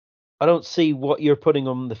 I don't see what you're putting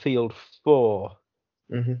on the field for.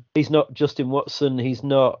 Hmm. He's not Justin Watson. He's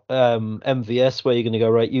not MVS, where you're going to go,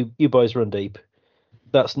 right, you boys run deep.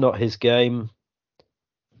 That's not his game.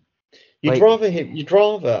 Like, You'd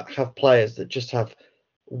rather have players that just have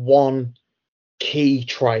one key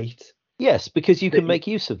trait. yes, because you That can make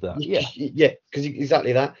use of that. Yeah. yeah, because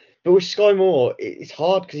exactly that. But with Sky Moore, it's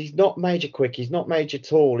hard because he's not major quick, he's not major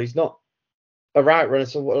tall, he's not a route runner.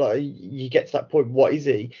 So like, you get to that point, what is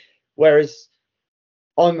he? Whereas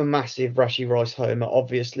I'm a massive Rashi Rice homer,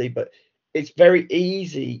 obviously, but it's very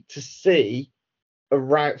easy to see a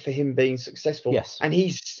route for him being successful. Yes. And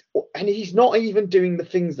he's not even doing the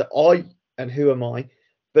things that and who am I,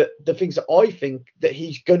 but the things that I think that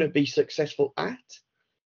he's gonna be successful at.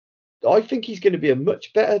 I think he's going to be a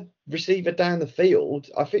much better receiver down the field.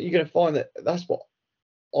 I think you're going to find that that's what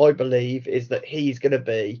I believe is that he's going to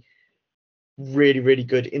be really, really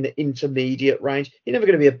good in the intermediate range. He's never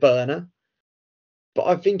going to be a burner, but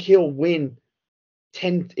I think he'll win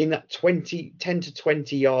 10 in that 10 to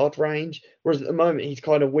 20 yard range. Whereas at the moment, he's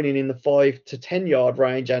kind of winning in the 5 to 10 yard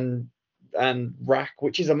range and rack,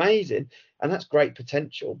 which is amazing. And that's great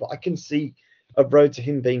potential. But I can see a road to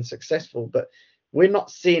him being successful. But we're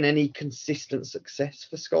not seeing any consistent success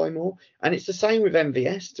for Sky Moore. And it's the same with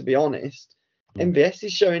MVS, to be honest. MVS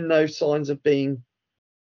is showing no signs of being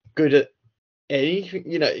good at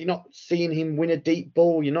anything. You're not seeing him win a deep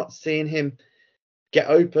ball. You're not seeing him get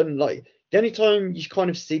open. Like, the only time you kind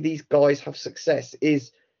of see these guys have success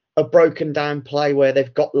is a broken down play where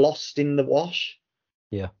they've got lost in the wash.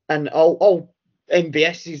 Yeah. And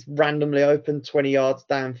MVS is randomly open 20 yards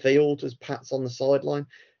downfield as Pat's on the sideline.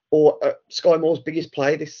 Or Sky Moore's biggest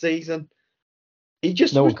play this season. He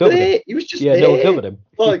just was there. He was just there. No one covered him.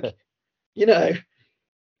 Like,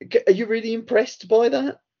 are you really impressed by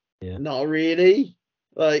that? Yeah. Not really.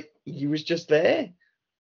 Like, he was just there.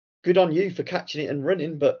 Good on you for catching it and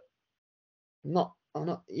running, but I'm not,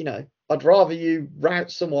 I'd rather you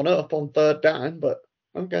route someone up on third down, but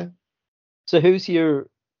okay. So who's your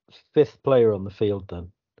fifth player on the field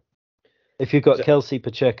then? If you've got Kelsey,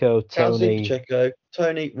 Pacheco, Tony,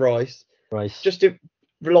 Rice. Rice.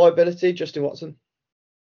 Reliability, Justin Watson.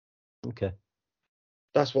 Okay.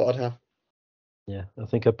 That's what I'd have. Yeah, I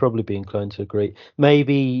think I'd probably be inclined to agree.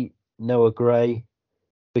 Maybe Noah Gray,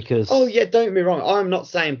 because don't get me wrong. I'm not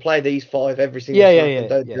saying play these 5 every single snap and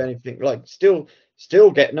don't do anything. Like, still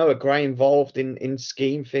get Noah Gray involved in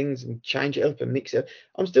scheme things and change it up and mix it up.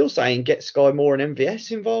 I'm still saying get Sky Moore and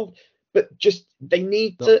MVS involved, but just they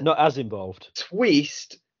need to not as involved.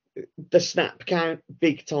 Twist the snap count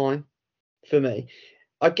big time for me.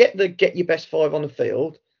 I get your best 5 on the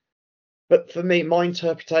field, but for me, my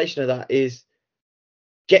interpretation of that is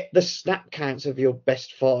get the snap counts of your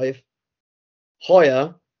best 5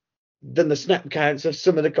 higher than the snap counts of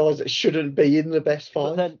some of the guys that shouldn't be in the best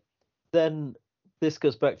 5. But then this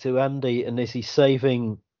goes back to Andy, and is he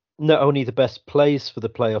saving not only the best plays for the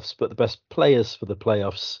playoffs, but the best players for the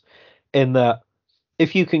playoffs? In that,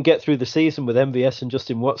 if you can get through the season with MVS and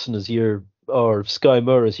Justin Watson or Sky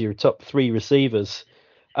Moore as your top 3 receivers,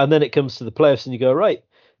 and then it comes to the playoffs and you go, right,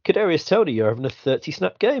 Kadarius Toney, you're having a 30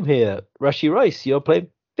 snap game here. Rashi Rice, you're playing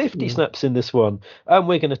 50 snaps in this one, and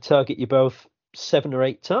we're going to target you both 7 or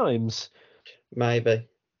 8 times. Maybe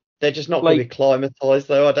they're just not going to be climatized,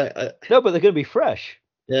 though. No, but they're going to be fresh.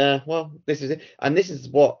 Yeah, well, this is it, and this is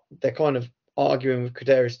what they're kind of arguing with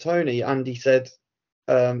Kadarius Toney. Andy said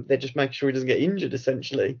they're just making sure he doesn't get injured.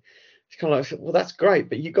 Essentially, it's kind of like, well, that's great,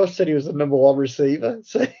 but you guys said he was the number 1 receiver,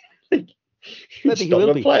 so. Maybe he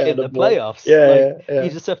will be in the playoffs. Yeah. You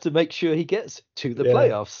just have to make sure he gets to the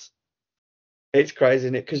playoffs. It's crazy,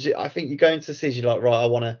 isn't it? Because I think you go into the season, you're like, right, I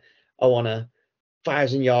want a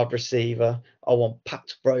 1,000-yard receiver. I want Pat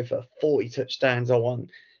to throw for 40 touchdowns. I want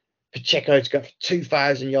Pacheco to go for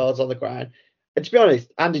 2,000 yards on the ground. And to be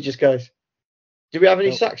honest, Andy just goes, do we have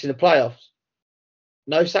any sacks in the playoffs?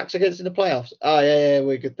 No sacks against in the playoffs. Oh, yeah,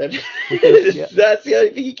 we're good then. That's the only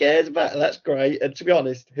thing he cares about. That's great. And to be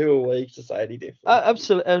honest, who are we to say any different?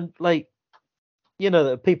 Absolutely.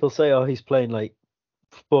 And people say, oh, he's playing like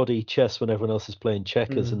body chess when everyone else is playing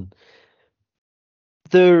checkers. And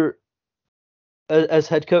as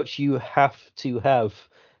head coach, you have to have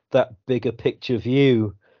that bigger picture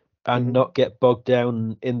view and not get bogged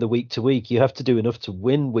down in the week to week. You have to do enough to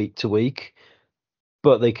win week to week,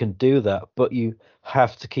 but they can do that. But you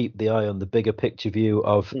have to keep the eye on the bigger picture view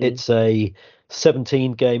of it's a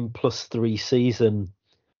 17 game plus 3 season,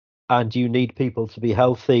 and you need people to be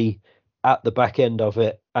healthy at the back end of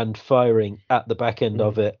it and firing at the back end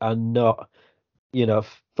of it, and not,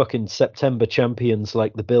 fucking September champions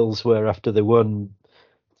like the Bills were after they won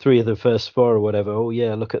 3 of the first 4 or whatever. Oh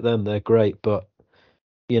yeah, look at them, they're great. But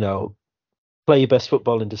play your best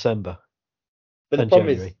football in December But and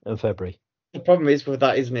January and February. the problem is with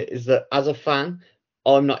that, isn't it? Is that as a fan,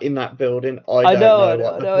 I'm not in that building. I I don't know, know I what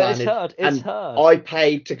know, the no, plan it's is. hard. It's And hard. I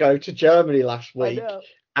paid to go to Germany last I week, know.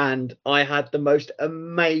 and I had the most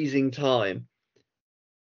amazing time.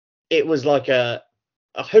 It was like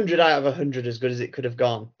 100 out of 100 as good as it could have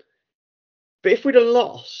gone. But if we'd have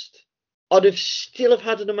lost, I'd have still have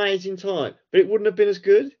had an amazing time, but it wouldn't have been as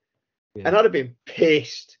good. Yeah. And I'd have been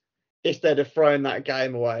pissed if they'd have thrown that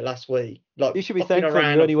game away last week. Like, You should be fucking thankful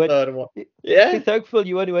around you only went. third and what? Be Yeah, thankful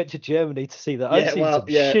you only went to Germany to see that. I've yeah. seen Well, some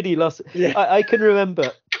yeah, shitty losses. yeah. I can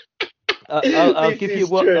remember. I'll This give you is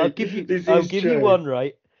what. true. This I'll is give you true. one,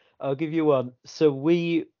 right? I'll give you one. So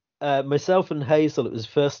myself and Hazel, it was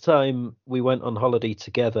the first time we went on holiday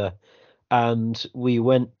together, and we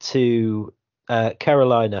went to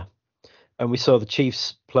Carolina, and we saw the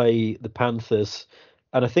Chiefs play the Panthers,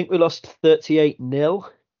 and I think we lost 38-0.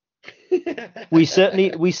 We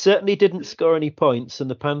certainly didn't score any points, and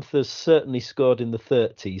the Panthers certainly scored in the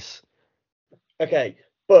 30s, Okay,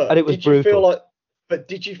 and it was brutal.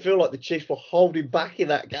 did you feel like the Chiefs were holding back in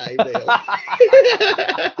that game, Neil?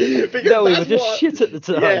 Because No, we were that's just what, shit at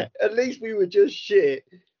the yeah, time. at least we were just shit.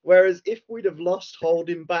 Whereas if we'd have lost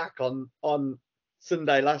holding back on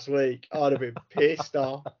Sunday last week, I'd have been pissed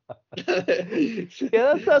off. Yeah,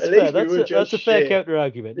 that's At fair. least we were just That's a fair shit. counter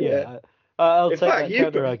argument. Yeah. Yeah, I'll take that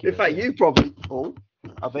counter argument. Yeah. You probably. Oh,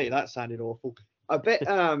 I bet you that sounded awful. I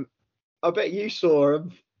bet you saw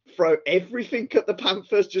him throw everything at the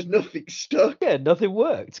Panthers, just nothing stuck. Yeah, nothing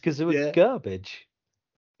worked because it was Yeah, garbage.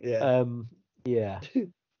 yeah. Yeah,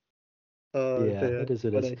 Oh yeah, dear, it is.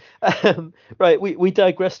 It is. funny. Right, we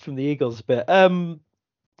digressed from the Eagles a bit.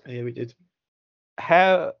 Yeah, we did.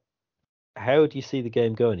 How do you see the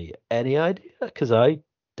game going? Any idea? Because I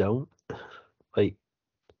don't. Like,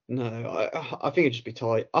 No, I think it'd just be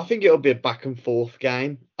tight. I think it'll be a back and forth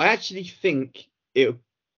game. I actually think it'll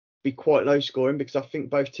be quite low scoring because I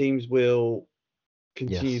think both teams will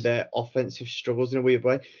continue yes. their offensive struggles in a weird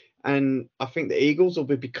way. And I think the Eagles will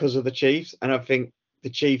be because of the Chiefs, and I think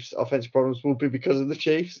the Chiefs' offensive problems will be because of the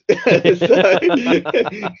Chiefs.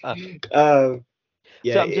 So,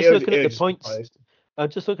 yeah, So I'm just looking at it'll the just be points. close. I'm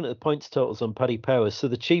just looking at the points totals on Paddy Power. So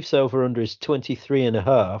the Chiefs over under is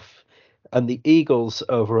 23.5, and the Eagles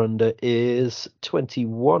over under is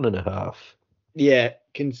 21.5. Yeah,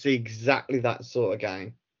 can see exactly that sort of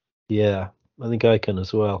game. Yeah, I think I can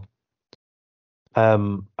as well.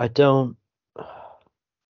 I don't.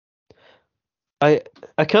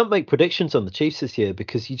 I can't make predictions on the Chiefs this year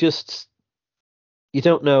because you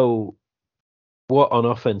don't know what on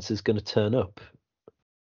offense is going to turn up.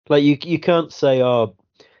 Like you can't say, oh,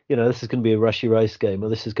 this is going to be a Rashi Rice game or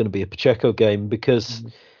this is going to be a Pacheco game because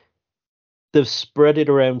they've spread it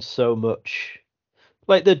around so much.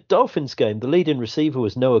 Like the Dolphins game, the leading receiver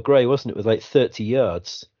was Noah Gray, wasn't it, with like 30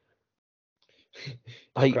 yards? It's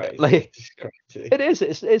Like, crazy. like It's crazy. it is.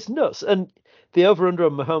 It's nuts. And the over under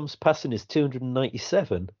on Mahomes passing is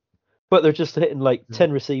 297, but they're just hitting like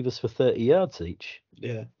 10 receivers for 30 yards each.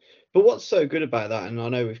 Yeah. But what's so good about that, and I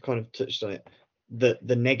know we've kind of touched on it,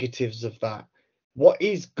 the negatives of that. What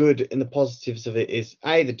is good and the positives of it is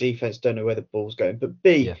A, the defense don't know where the ball's going, but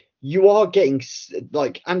B, Yeah. you are getting,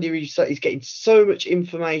 like Andy Reid is getting so much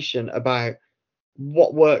information about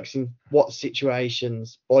what works in what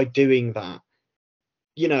situations by doing that.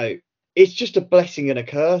 It's just a blessing and a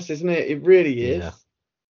curse, isn't it? It really is.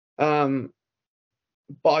 Yeah.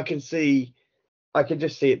 But I can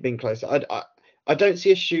just see it being close. I don't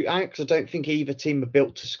see a shootout because I don't think either team are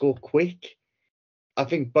built to score quick. I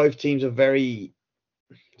think both teams are very.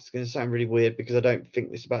 It's going to sound really weird because I don't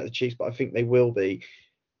think this about the Chiefs, but I think they will be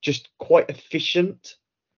just quite efficient.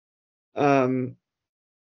 And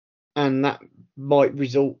that might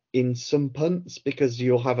result in some punts because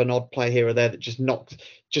you'll have an odd play here or there that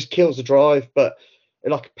just kills a drive, but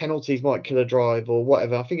like penalties might kill a drive or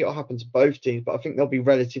whatever. I think it'll happen to both teams, but I think they'll be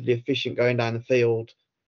relatively efficient going down the field,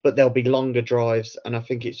 but there'll be longer drives, and I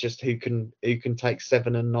think it's just who can take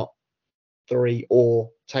 7 and not 3, or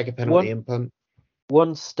take a penalty One and punt.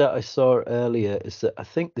 one stat I saw earlier is that I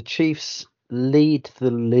think the Chiefs lead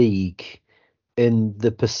the league in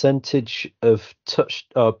the percentage of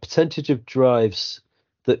percentage of drives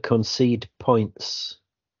that concede points.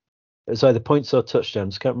 It was either points or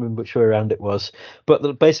touchdowns. Can't remember which way around it was.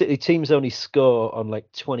 But basically, teams only score on like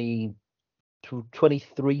 23%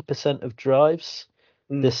 of drives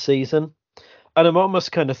this season. And I'm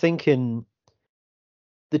almost kind of thinking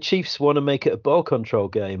the Chiefs want to make it a ball control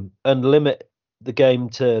game and limit the game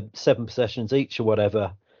to 7 possessions each or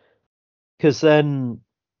whatever. Because then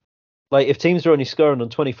Like if teams are only scoring on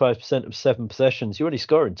 25% of 7 possessions, you're only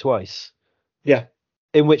scoring twice. Yeah.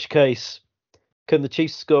 In which case, can the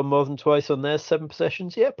Chiefs score more than twice on their 7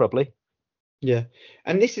 possessions? Yeah, probably. Yeah.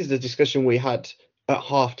 And this is the discussion we had at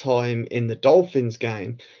halftime in the Dolphins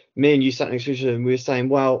game. Me and you sat next to each other and we were saying,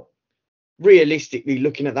 well, realistically,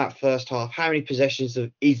 looking at that first half, how many possessions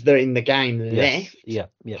is there in the game Yes. left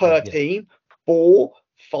Yeah. per team? 4,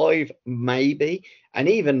 5, maybe. And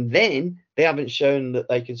even then, they haven't shown that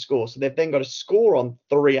they can score. So they've then got to score on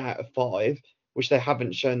 3 out of 5, which they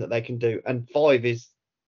haven't shown that they can do. And 5 is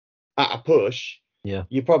at a push. Yeah.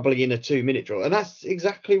 You're probably in a 2-minute draw. And that's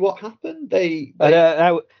exactly what happened. They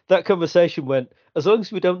And that conversation went, as long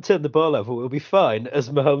as we don't turn the ball over, we'll be fine. As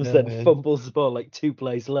Mahomes then yeah. fumbles the ball like 2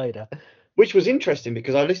 plays later. Which was interesting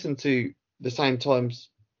because I listened to the same times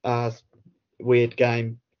as Weird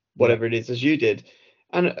Game, whatever it is, as you did.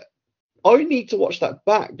 And I need to watch that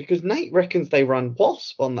back because Nate reckons they ran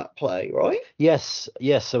Wasp on that play, right? Yes,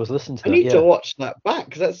 I was listening to I that. need to Yeah, watch that back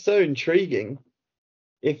because that's so intriguing.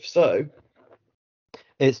 If so,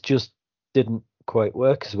 it just didn't quite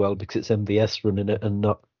work as well because it's MVS running it and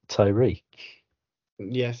not Tyreek.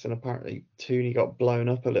 yes, and apparently Tooney got blown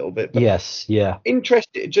up a little bit. But Yes, yeah.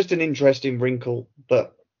 just an interesting wrinkle.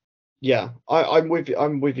 But yeah, I'm with you.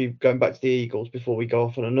 I'm with you. Going back to the Eagles before we go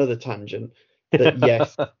off on another tangent.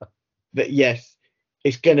 That yes,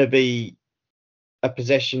 it's going to be a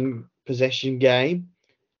possession game,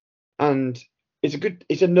 and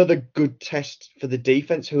it's another good test for the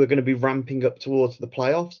defense who are going to be ramping up towards the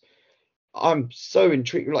playoffs. I'm so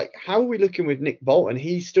intrigued. Like, how are we looking with Nick Bolton?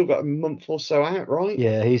 He's still got a month or so out, right?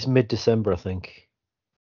 Yeah, he's mid-December, I think.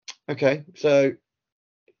 Okay, so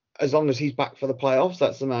as long as he's back for the playoffs,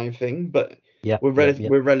 that's the main thing. But Yeah. we're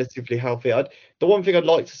relatively healthy. The one thing I'd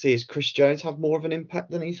like to see is Chris Jones have more of an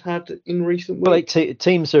impact than he's had in recent Well, like weeks.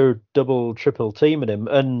 teams are double, triple teaming him,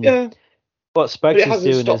 and Yeah, what but it Spags is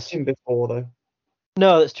hasn't doing stopped is him before, though.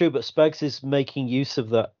 no, that's true, but Spags is making use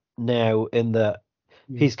of that now in that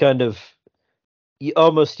Mm. he's kind of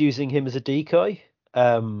almost using him as a decoy,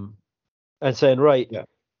 and saying, right, Yeah.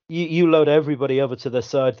 you load everybody over to the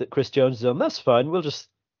side that Chris Jones is on. That's fine. We'll just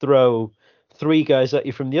throw 3 guys at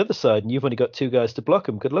you from the other side, and you've only got 2 guys to block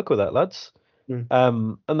them. Good luck with that, lads.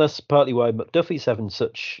 Mm. And that's partly why McDuffie's having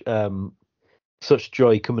such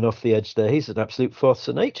joy coming off the edge there. He's an absolute force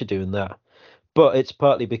of nature doing that. But it's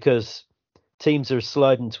partly because teams are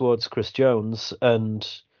sliding towards Chris Jones, and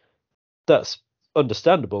that's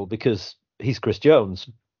understandable because he's Chris Jones.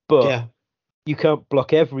 But Yeah. you can't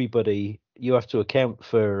block everybody. You have to account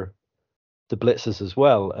for the blitzers as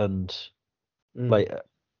well, and Mm. like,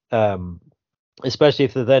 especially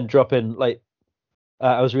if they're then dropping like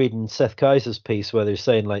I was reading Seth Kaiser's piece where they're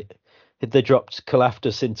saying like they dropped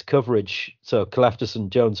Kalafdis into coverage, so Kalafdis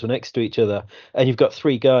and Jones were next to each other, and you've got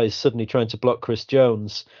 3 guys suddenly trying to block Chris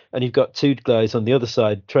Jones, and you've got 2 guys on the other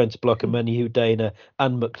side trying to block Emmanuel Dana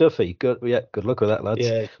and McDuffie. Good luck with that, lads.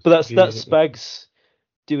 Yeah. But that's Confusing. Spags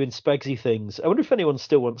doing Spagsy things. I wonder if anyone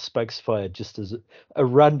still wants Spags fired, just as a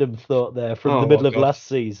random thought there from the Oh my middle of God. last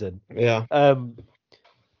season. Yeah.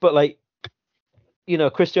 But like,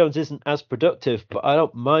 Chris Jones isn't as productive, but I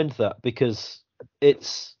don't mind that because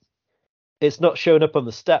it's it's not showing up on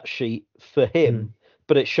the stat sheet for Mm. him,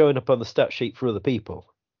 but it's showing up on the stat sheet for other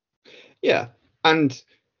people. Yeah. And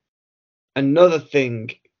another thing,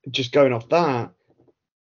 just going off that,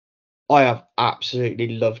 I have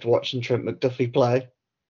absolutely loved watching Trent McDuffie play.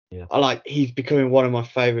 Yeah. He's becoming one of my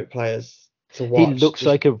favorite players to He watch. looks Just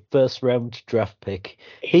like a first round draft pick.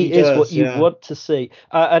 he He is what does, you yeah. want to see.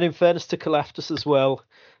 And in fairness to Kalafdis as well,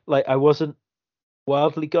 like I wasn't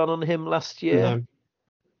wildly gone on him last year, No,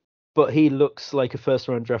 but he looks like a first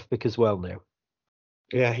round draft pick as well now.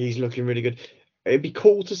 yeah, he's looking really good. It'd be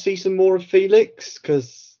cool to see some more of Felix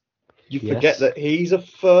because you forget Yes. that he's a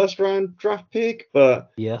first round draft pick,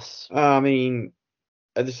 but Yes. I mean,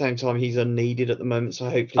 at the same time, he's unneeded at the moment, so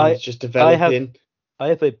hopefully I he's just I have developing. I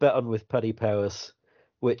have a bet on with Paddy Powers,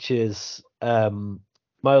 which is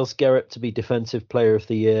Miles Garrett to be Defensive Player of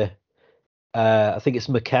the Year. I think it's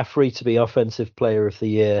McCaffrey to be Offensive Player of the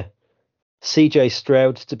Year, CJ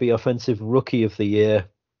Stroud to be Offensive Rookie of the Year,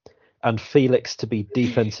 and Felix to be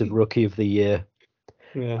Defensive Rookie of the Year.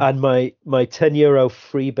 Yeah. And my €10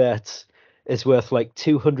 free bet is worth like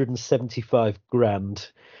 275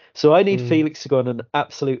 grand. So I need Mm. Felix to go on an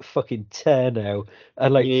absolute fucking tear now, and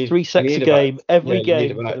You like need three you sacks a need about game every you need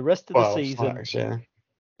game for about the rest of the 12 season. sacks, yeah.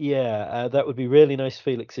 Yeah, that would be really nice,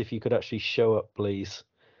 Felix, if you could actually show up, please.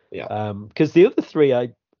 Yeah. Because the other 3,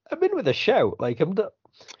 I'm in with a shout. Like I'm not.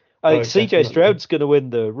 I Oh, think CJ definitely. Stroud's going to win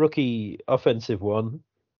the rookie offensive one.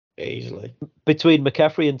 easily. Between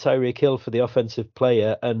McCaffrey and Tyreek Hill for the offensive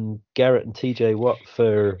player, and Garrett and TJ Watt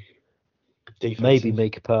for maybe Defensive.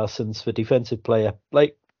 Micah Parsons for defensive player.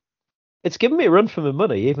 Like, it's given me a run for my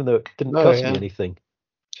money, even though it didn't No, cost me yeah. anything.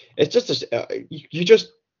 It's just you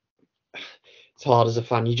just it's hard as a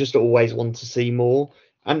fan. You just always want to see more,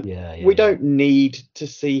 and we don't need to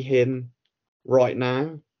see him right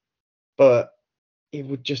now, but it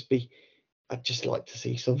would just be. I'd just like to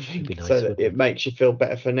see something Be nice, so that it makes you feel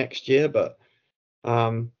better for next year. But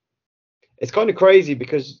it's kind of crazy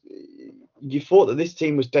because you thought that this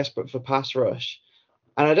team was desperate for pass rush,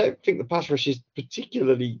 and I don't think the pass rush is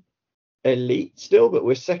particularly elite still, but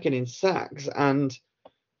we're second in sacks. And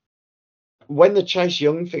when the Chase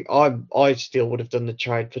Young thing, I still would have done the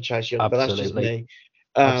trade for Chase Young, but that's just me.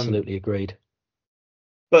 Absolutely agreed.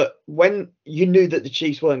 But when you knew that the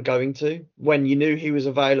Chiefs weren't going to, when you knew he was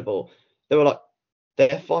available, they were like,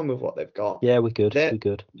 they're fine with what they've got. Yeah, we could. We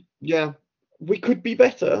could. Yeah, we could be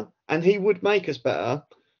better, and he would make us better.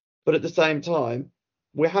 But at the same time,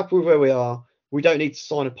 we're happy with where we are. We don't need to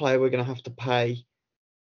sign a player we're going to have to pay.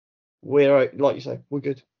 We're, like you say, we're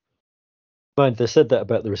good. Mind, they said that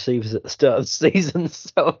about the receivers at the start of the season,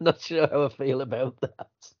 so I'm not sure how I feel about that.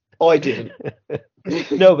 I didn't.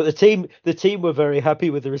 No, but the team were very happy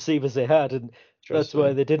with the receivers they had, and that's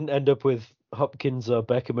why they didn't end up with Hopkins or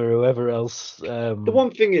Beckham or whoever else. The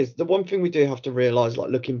one thing we do have to realise, like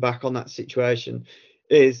looking back on that situation,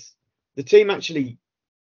 is the team actually,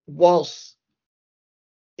 whilst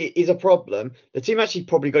it is a problem, the team actually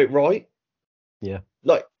probably got it right. Yeah.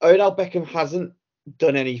 Like Odell Beckham hasn't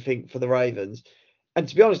done anything for the Ravens, and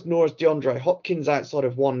to be honest, nor has DeAndre Hopkins outside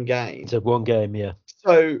of one game. It's one game, yeah.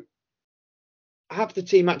 So have the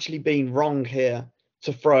team actually been wrong here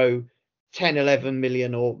to throw 10, 11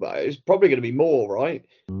 million, or it's probably going to be more, right?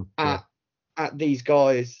 At these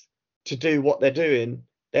guys to do what they're doing,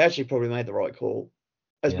 they actually probably made the right call,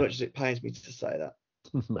 as much as it pains me to say that.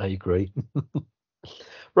 I agree.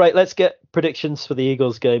 Right, let's get predictions for the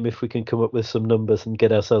Eagles game if we can come up with some numbers and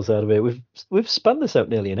get ourselves out of it. We've spun this out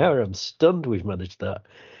nearly an hour. I'm stunned we've managed that.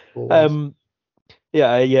 Always.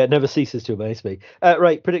 Yeah, it never ceases to amaze me.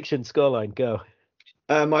 Right, prediction, scoreline, go.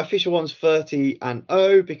 My official one's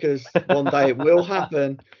 30-0 because one day it will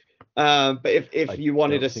happen. But if you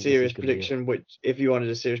wanted a serious prediction,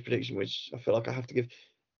 which I feel like I have to give,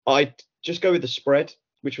 I'd just go with the spread,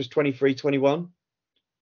 which was 23-21.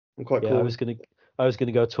 I'm quite cool. I was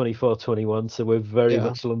gonna go 24-21, so we're very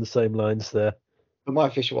much along the same lines there. But my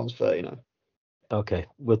official one's 30-0. Okay,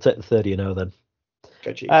 we'll take the 30-0 then.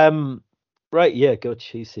 Go Chiefs. Right, yeah, go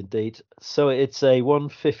Chiefs indeed. So it's a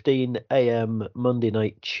 1:15 a.m. Monday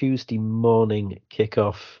night, Tuesday morning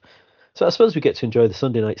kickoff. So I suppose we get to enjoy the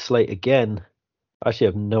Sunday night slate again. I actually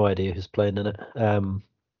have no idea who's playing in it.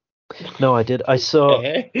 No, I did. I saw.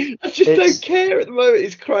 I just don't care at the moment.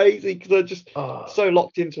 It's crazy because I'm just so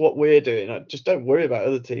locked into what we're doing. I just don't worry about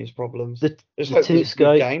other teams' problems. The two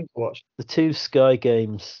Sky game to watch. The two Sky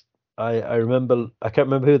games. I remember. I can't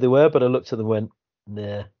remember who they were, but I looked at them and went,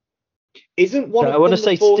 nah. Isn't one of them? I want to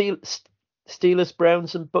say Steelers,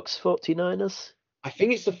 Browns, and Bucks 49ers. I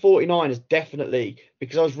think it's the 49ers, definitely,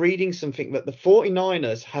 because I was reading something that the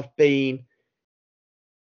 49ers have been.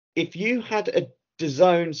 If you had a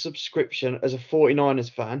DAZN subscription as a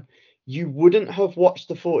 49ers fan, you wouldn't have watched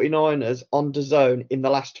the 49ers on DAZN in the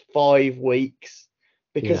last 5 weeks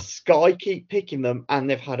because Sky keep picking them and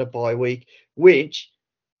they've had a bye week, which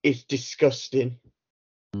is disgusting.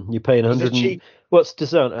 You're paying 100. What's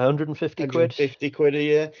DAZN? 150 quid? 150 quid a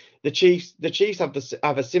year. The Chiefs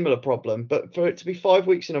have a similar problem, but for it to be 5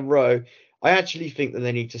 weeks in a row, I actually think that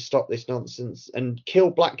they need to stop this nonsense and kill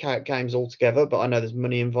blackout games altogether. But I know there's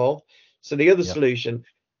money involved. So the other solution,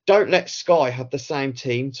 don't let Sky have the same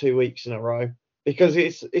team 2 weeks in a row because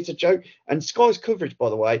it's a joke. And Sky's coverage, by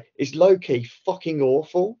the way, is low key fucking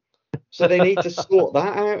awful. So they need to sort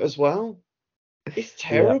that out as well. It's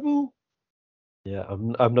terrible. Yeah,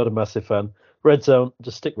 I'm not a massive fan. Red Zone,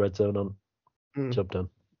 just stick Red Zone on. Job done.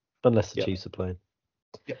 Unless the Chiefs are playing.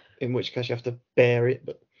 Yep. In which case you have to bear it.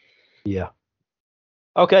 But yeah.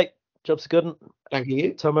 Okay, job's good one. Thank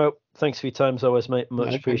you. Tommo, thanks for your time as always, mate.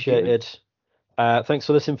 Much appreciated. Thanks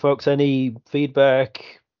for listening, folks. Any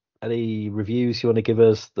feedback, any reviews you want to give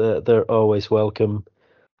us, they're always welcome.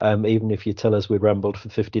 Even if you tell us we rambled for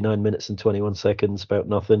 59 minutes and 21 seconds about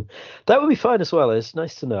nothing, that would be fine as well. It's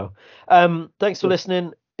nice to know. Thanks for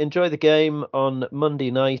listening. Enjoy the game on Monday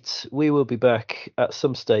night. We will be back at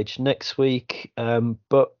some stage next week.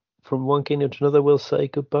 But from one kingdom to another, we'll say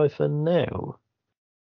goodbye for now.